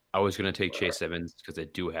 I was going to take Chase Edmonds because I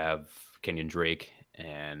do have Kenyon Drake,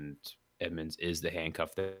 and Edmonds is the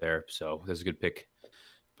handcuff there. So that's a good pick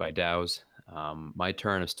by Dows. My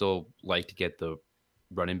turn. I still like to get the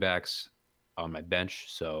running backs on my bench.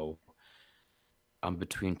 So I'm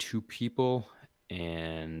between two people,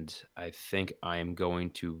 and I think I am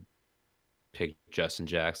going to pick Justin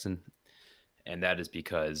Jackson. And that is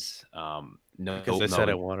because Because I said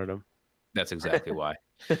I wanted him. That's exactly why.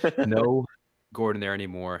 No Gordon there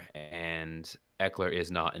anymore, and Eckler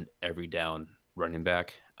is not an every down running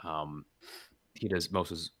back. He does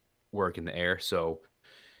most of his work in the air, so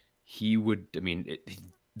he would. I mean,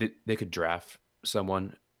 they could draft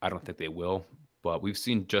someone. I don't think they will, but we've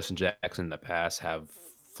seen Justin Jackson in the past have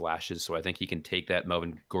flashes, so I think he can take that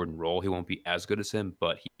Melvin Gordon role. He won't be as good as him,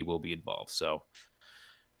 but he will be involved. So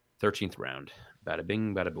 13th round, bada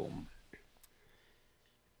bing, bada boom.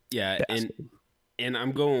 Yeah, and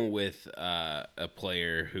I'm going with a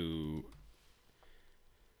player who,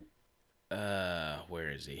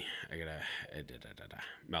 where is he?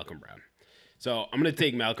 Malcolm Brown. So I'm gonna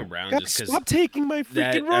take Malcolm Brown just because. Stop taking my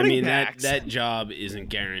freaking running backs. that job isn't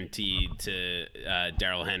guaranteed to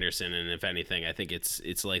Darrell Henderson, and if anything, I think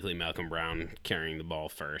it's likely Malcolm Brown carrying the ball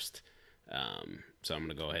first. So I'm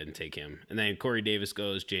gonna go ahead and take him, and then Corey Davis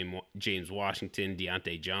goes, James Washington,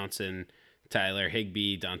 Deontay Johnson, Tyler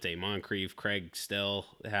Higbee, Dante Moncrief. Craig still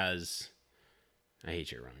has. I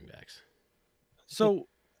hate your running backs. So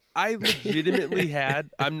I legitimately had,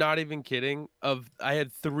 I'm not even kidding, I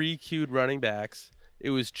had 3 queued running backs. It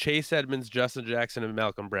was Chase Edmonds, Justin Jackson, and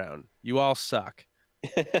Malcolm Brown. You all suck.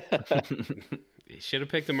 You should have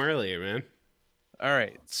picked him earlier, man. All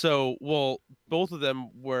right. So, both of them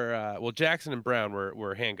were, Jackson and Brown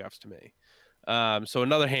were handcuffs to me. So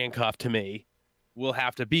another handcuff to me will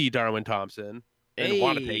have to be Darwin Thompson. I didn't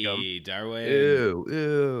want to take him. Darwin.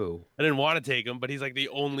 Ew. I didn't want to take him, but he's like the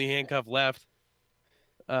only handcuff left.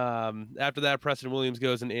 After that, Preston Williams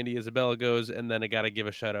goes and Andy Isabella goes, and then I got to give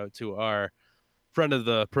a shout out to our friend of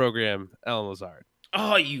the program, Alan Lazard.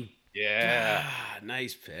 Oh, Yeah.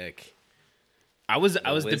 Nice pick. I was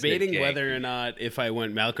debating whether or not if I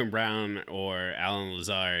went Malcolm Brown or Alan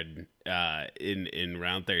Lazard in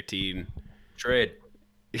round 13. Trade.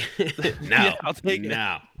 No, Yeah, I'll take it.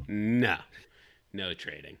 No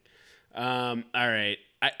trading. All right.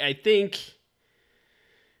 I think.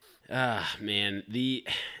 Man,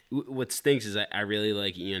 what stinks is I really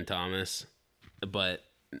like Ian Thomas, but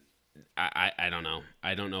I don't know.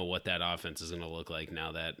 I don't know what that offense is going to look like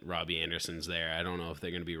now that Robbie Anderson's there. I don't know if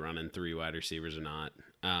they're going to be running 3 wide receivers or not.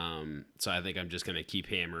 So I think I'm just going to keep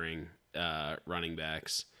hammering running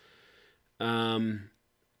backs. I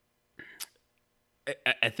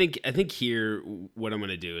think here what I'm going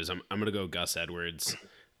to do is I'm going to go Gus Edwards.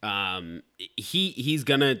 He's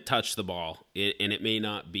going to touch the ball, and it may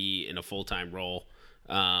not be in a full-time role.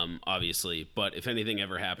 obviously. But if anything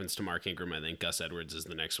ever happens to Mark Ingram, I think Gus Edwards is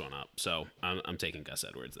the next one up. So I'm taking Gus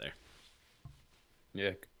Edwards there.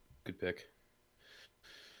 Yeah, good pick.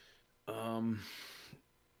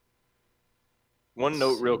 One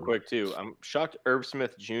note real quick, too. I'm shocked Irv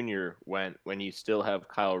Smith Jr. went when you still have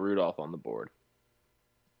Kyle Rudolph on the board.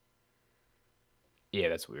 Yeah,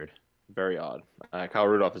 that's weird. Very odd. Kyle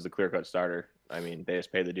Rudolph is the clear-cut starter. I mean, they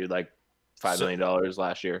just paid the dude like $5 million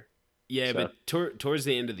last year. Yeah, So- but towards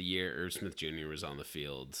the end of the year, Irv Smith Jr. was on the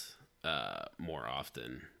field more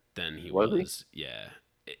often than he was. Yeah.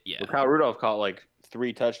 Yeah. Well, Kyle Rudolph caught like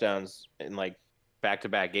 3 touchdowns in like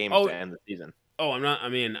back-to-back games to end the season. Oh, I'm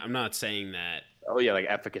not saying that. Oh, yeah, like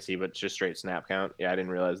efficacy, but just straight snap count. Yeah, I didn't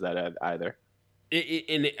realize that either.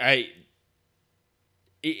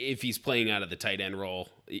 If he's playing out of the tight end role,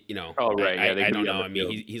 Oh, right. Yeah, I don't know. I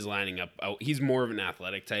mean, he's lining up. He's more of an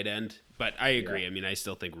athletic tight end, but I agree. Yeah. I mean, I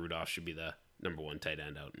still think Rudolph should be the number 1 tight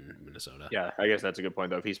end out in Minnesota. Yeah, I guess that's a good point,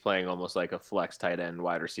 though. If he's playing almost like a flex tight end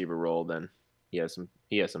wide receiver role, then he has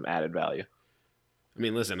some added value. I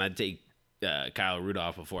mean, listen, I'd take Kyle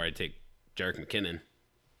Rudolph before I'd take Jerick McKinnon.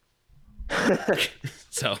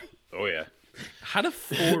 So, oh yeah, how do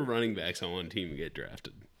 4 running backs on one team get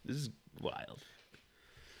drafted? This is wild.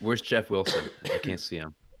 Where's Jeff Wilson? I can't see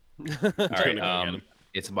him. All right,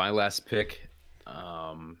 it's my last pick.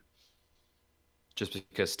 Just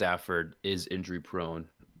because Stafford is injury prone,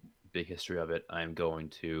 big history of it, I'm going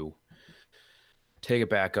to take it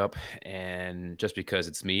back up, and just because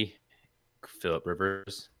it's me, Phillip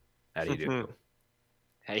Rivers. How do you do?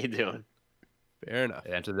 How you doing? Fair enough.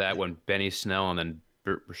 And after that, when Benny Snell and then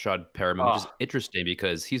Rashad Perriman, which is interesting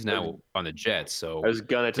because he's now on the Jets. So I was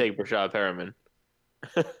gonna take Rashad Perriman.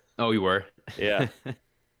 Oh, you were? Yeah.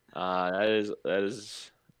 That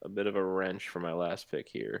is a bit of a wrench for my last pick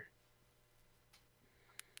here.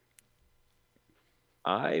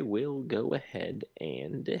 I will go ahead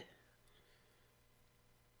and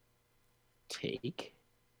take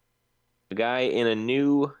a guy in a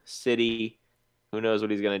new city. Who knows what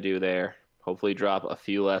he's going to do there? Hopefully drop a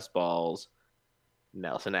few less balls.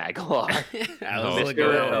 Nelson Aguilar.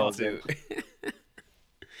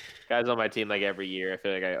 Guy's on my team like every year. I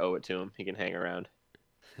feel like I owe it to him. He can hang around.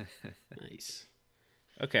 Nice.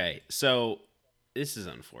 Okay, so this is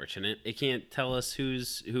unfortunate. It can't tell us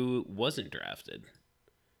who wasn't drafted.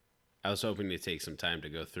 I was hoping to take some time to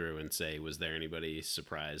go through and say, was there anybody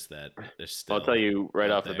surprised that they're still? I'll tell you right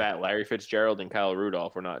off the bat, Larry Fitzgerald and Kyle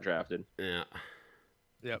Rudolph were not drafted. Yeah.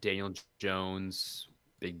 Yep. Daniel Jones,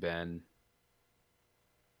 Big Ben.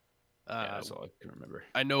 That's all I can remember.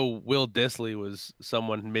 I know Will Dissly was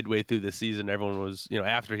someone midway through the season. Everyone was,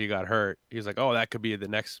 after he got hurt, he was like, oh, that could be the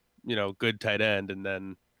next, good tight end. And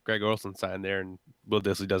then Greg Olsen signed there, and Will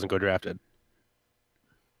Dissly doesn't go drafted.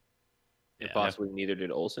 Yeah. Possibly neither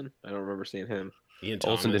did Olsen. I don't remember seeing him.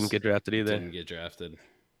 Olsen didn't get drafted either. Didn't get drafted.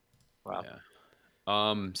 Wow.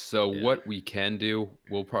 Yeah. What we can do,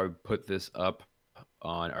 we'll probably put this up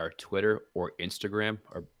on our Twitter or Instagram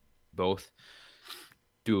or both.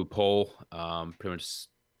 Do a poll, pretty much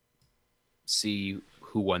see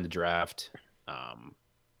who won the draft.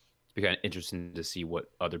 It's be kind of interesting to see what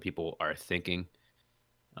other people are thinking.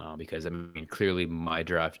 Because clearly my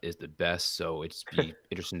draft is the best, so it's be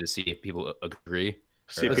interesting to see if people agree.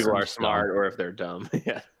 See if people are smart or if they're dumb.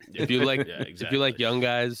 Yeah. If you like, if you like young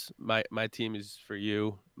guys, my team is for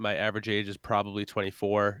you. My average age is probably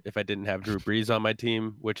 24. If I didn't have Drew Brees on my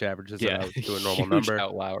team, which averages out to a normal number.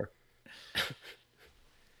 Outlier.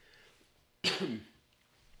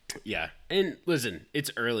 Yeah, and listen,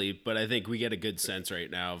 it's early, but I think we get a good sense right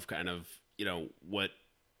now of kind of what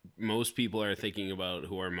most people are thinking about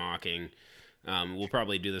who are mocking. We'll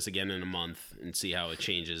probably do this again in a month and see how it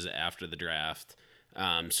changes after the draft.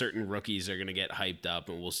 Certain rookies are going to get hyped up,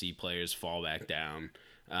 and we'll see players fall back down,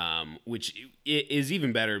 which is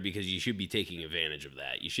even better because you should be taking advantage of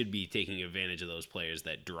that. You should be taking advantage of those players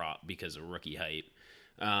that drop because of rookie hype.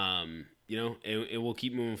 It will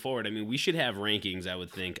keep moving forward. I mean, we should have rankings, I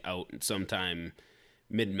would think, out sometime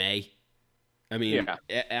mid-May. I mean,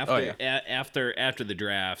 after the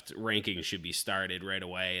draft, rankings should be started right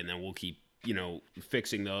away, and then we'll keep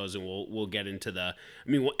fixing those, and we'll get into the. I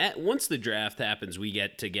mean, once the draft happens, we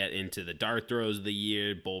get into the dart throws of the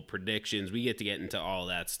year, bold predictions. We get into all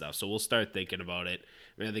that stuff. So we'll start thinking about it.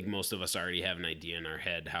 I mean, I think most of us already have an idea in our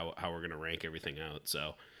head how we're gonna rank everything out.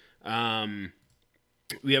 So,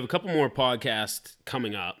 we have a couple more podcasts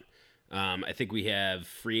coming up. I think we have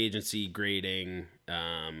free agency grading.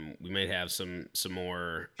 We might have some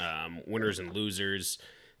more winners and losers,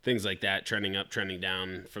 things like that, trending up, trending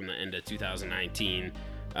down from the end of 2019.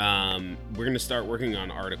 We're going to start working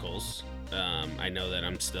on articles. I know that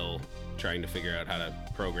I'm still trying to figure out how to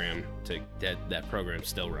program to get that program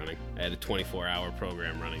still running. I had a 24-hour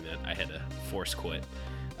program running that I had to force quit.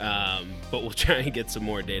 But we'll try and get some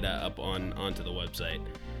more data up onto the website.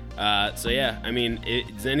 So yeah, I mean,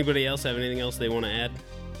 does anybody else have anything else they want to add?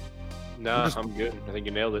 No, I'm good. I think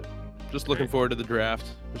you nailed it. Just looking forward to the draft.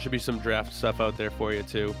 There should be some draft stuff out there for you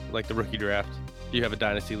too, like the rookie draft. If you have a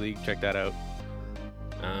dynasty league, check that out.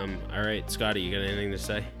 All right, Scotty, you got anything to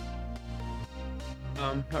say?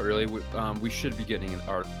 Not really. We should be getting an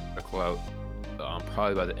article out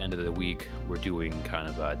probably by the end of the week. We're doing kind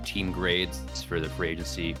of team grades for the free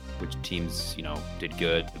agency, which teams, did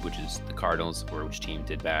good, which is the Cardinals, or which team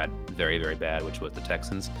did bad, very, very bad, which was the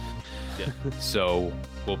Texans. Yeah. So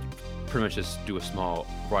we'll pretty much just do a small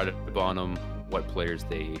write-up on them, what players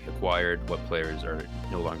they acquired, what players are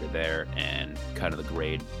no longer there, and kind of the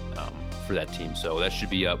grade for that team. So that should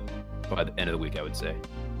be up by the end of the week, I would say.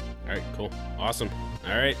 All right, cool. Awesome.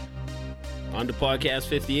 All right. On to podcast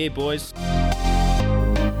 58, boys.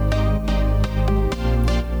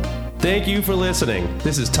 Thank you for listening.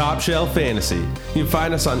 This is Top Shelf Fantasy. You can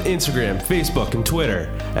find us on Instagram, Facebook, and Twitter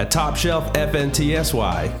at Top Shelf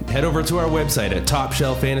FNTSY. Head over to our website at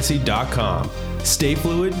topshelffantasy.com. Stay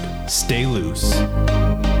fluid, stay loose.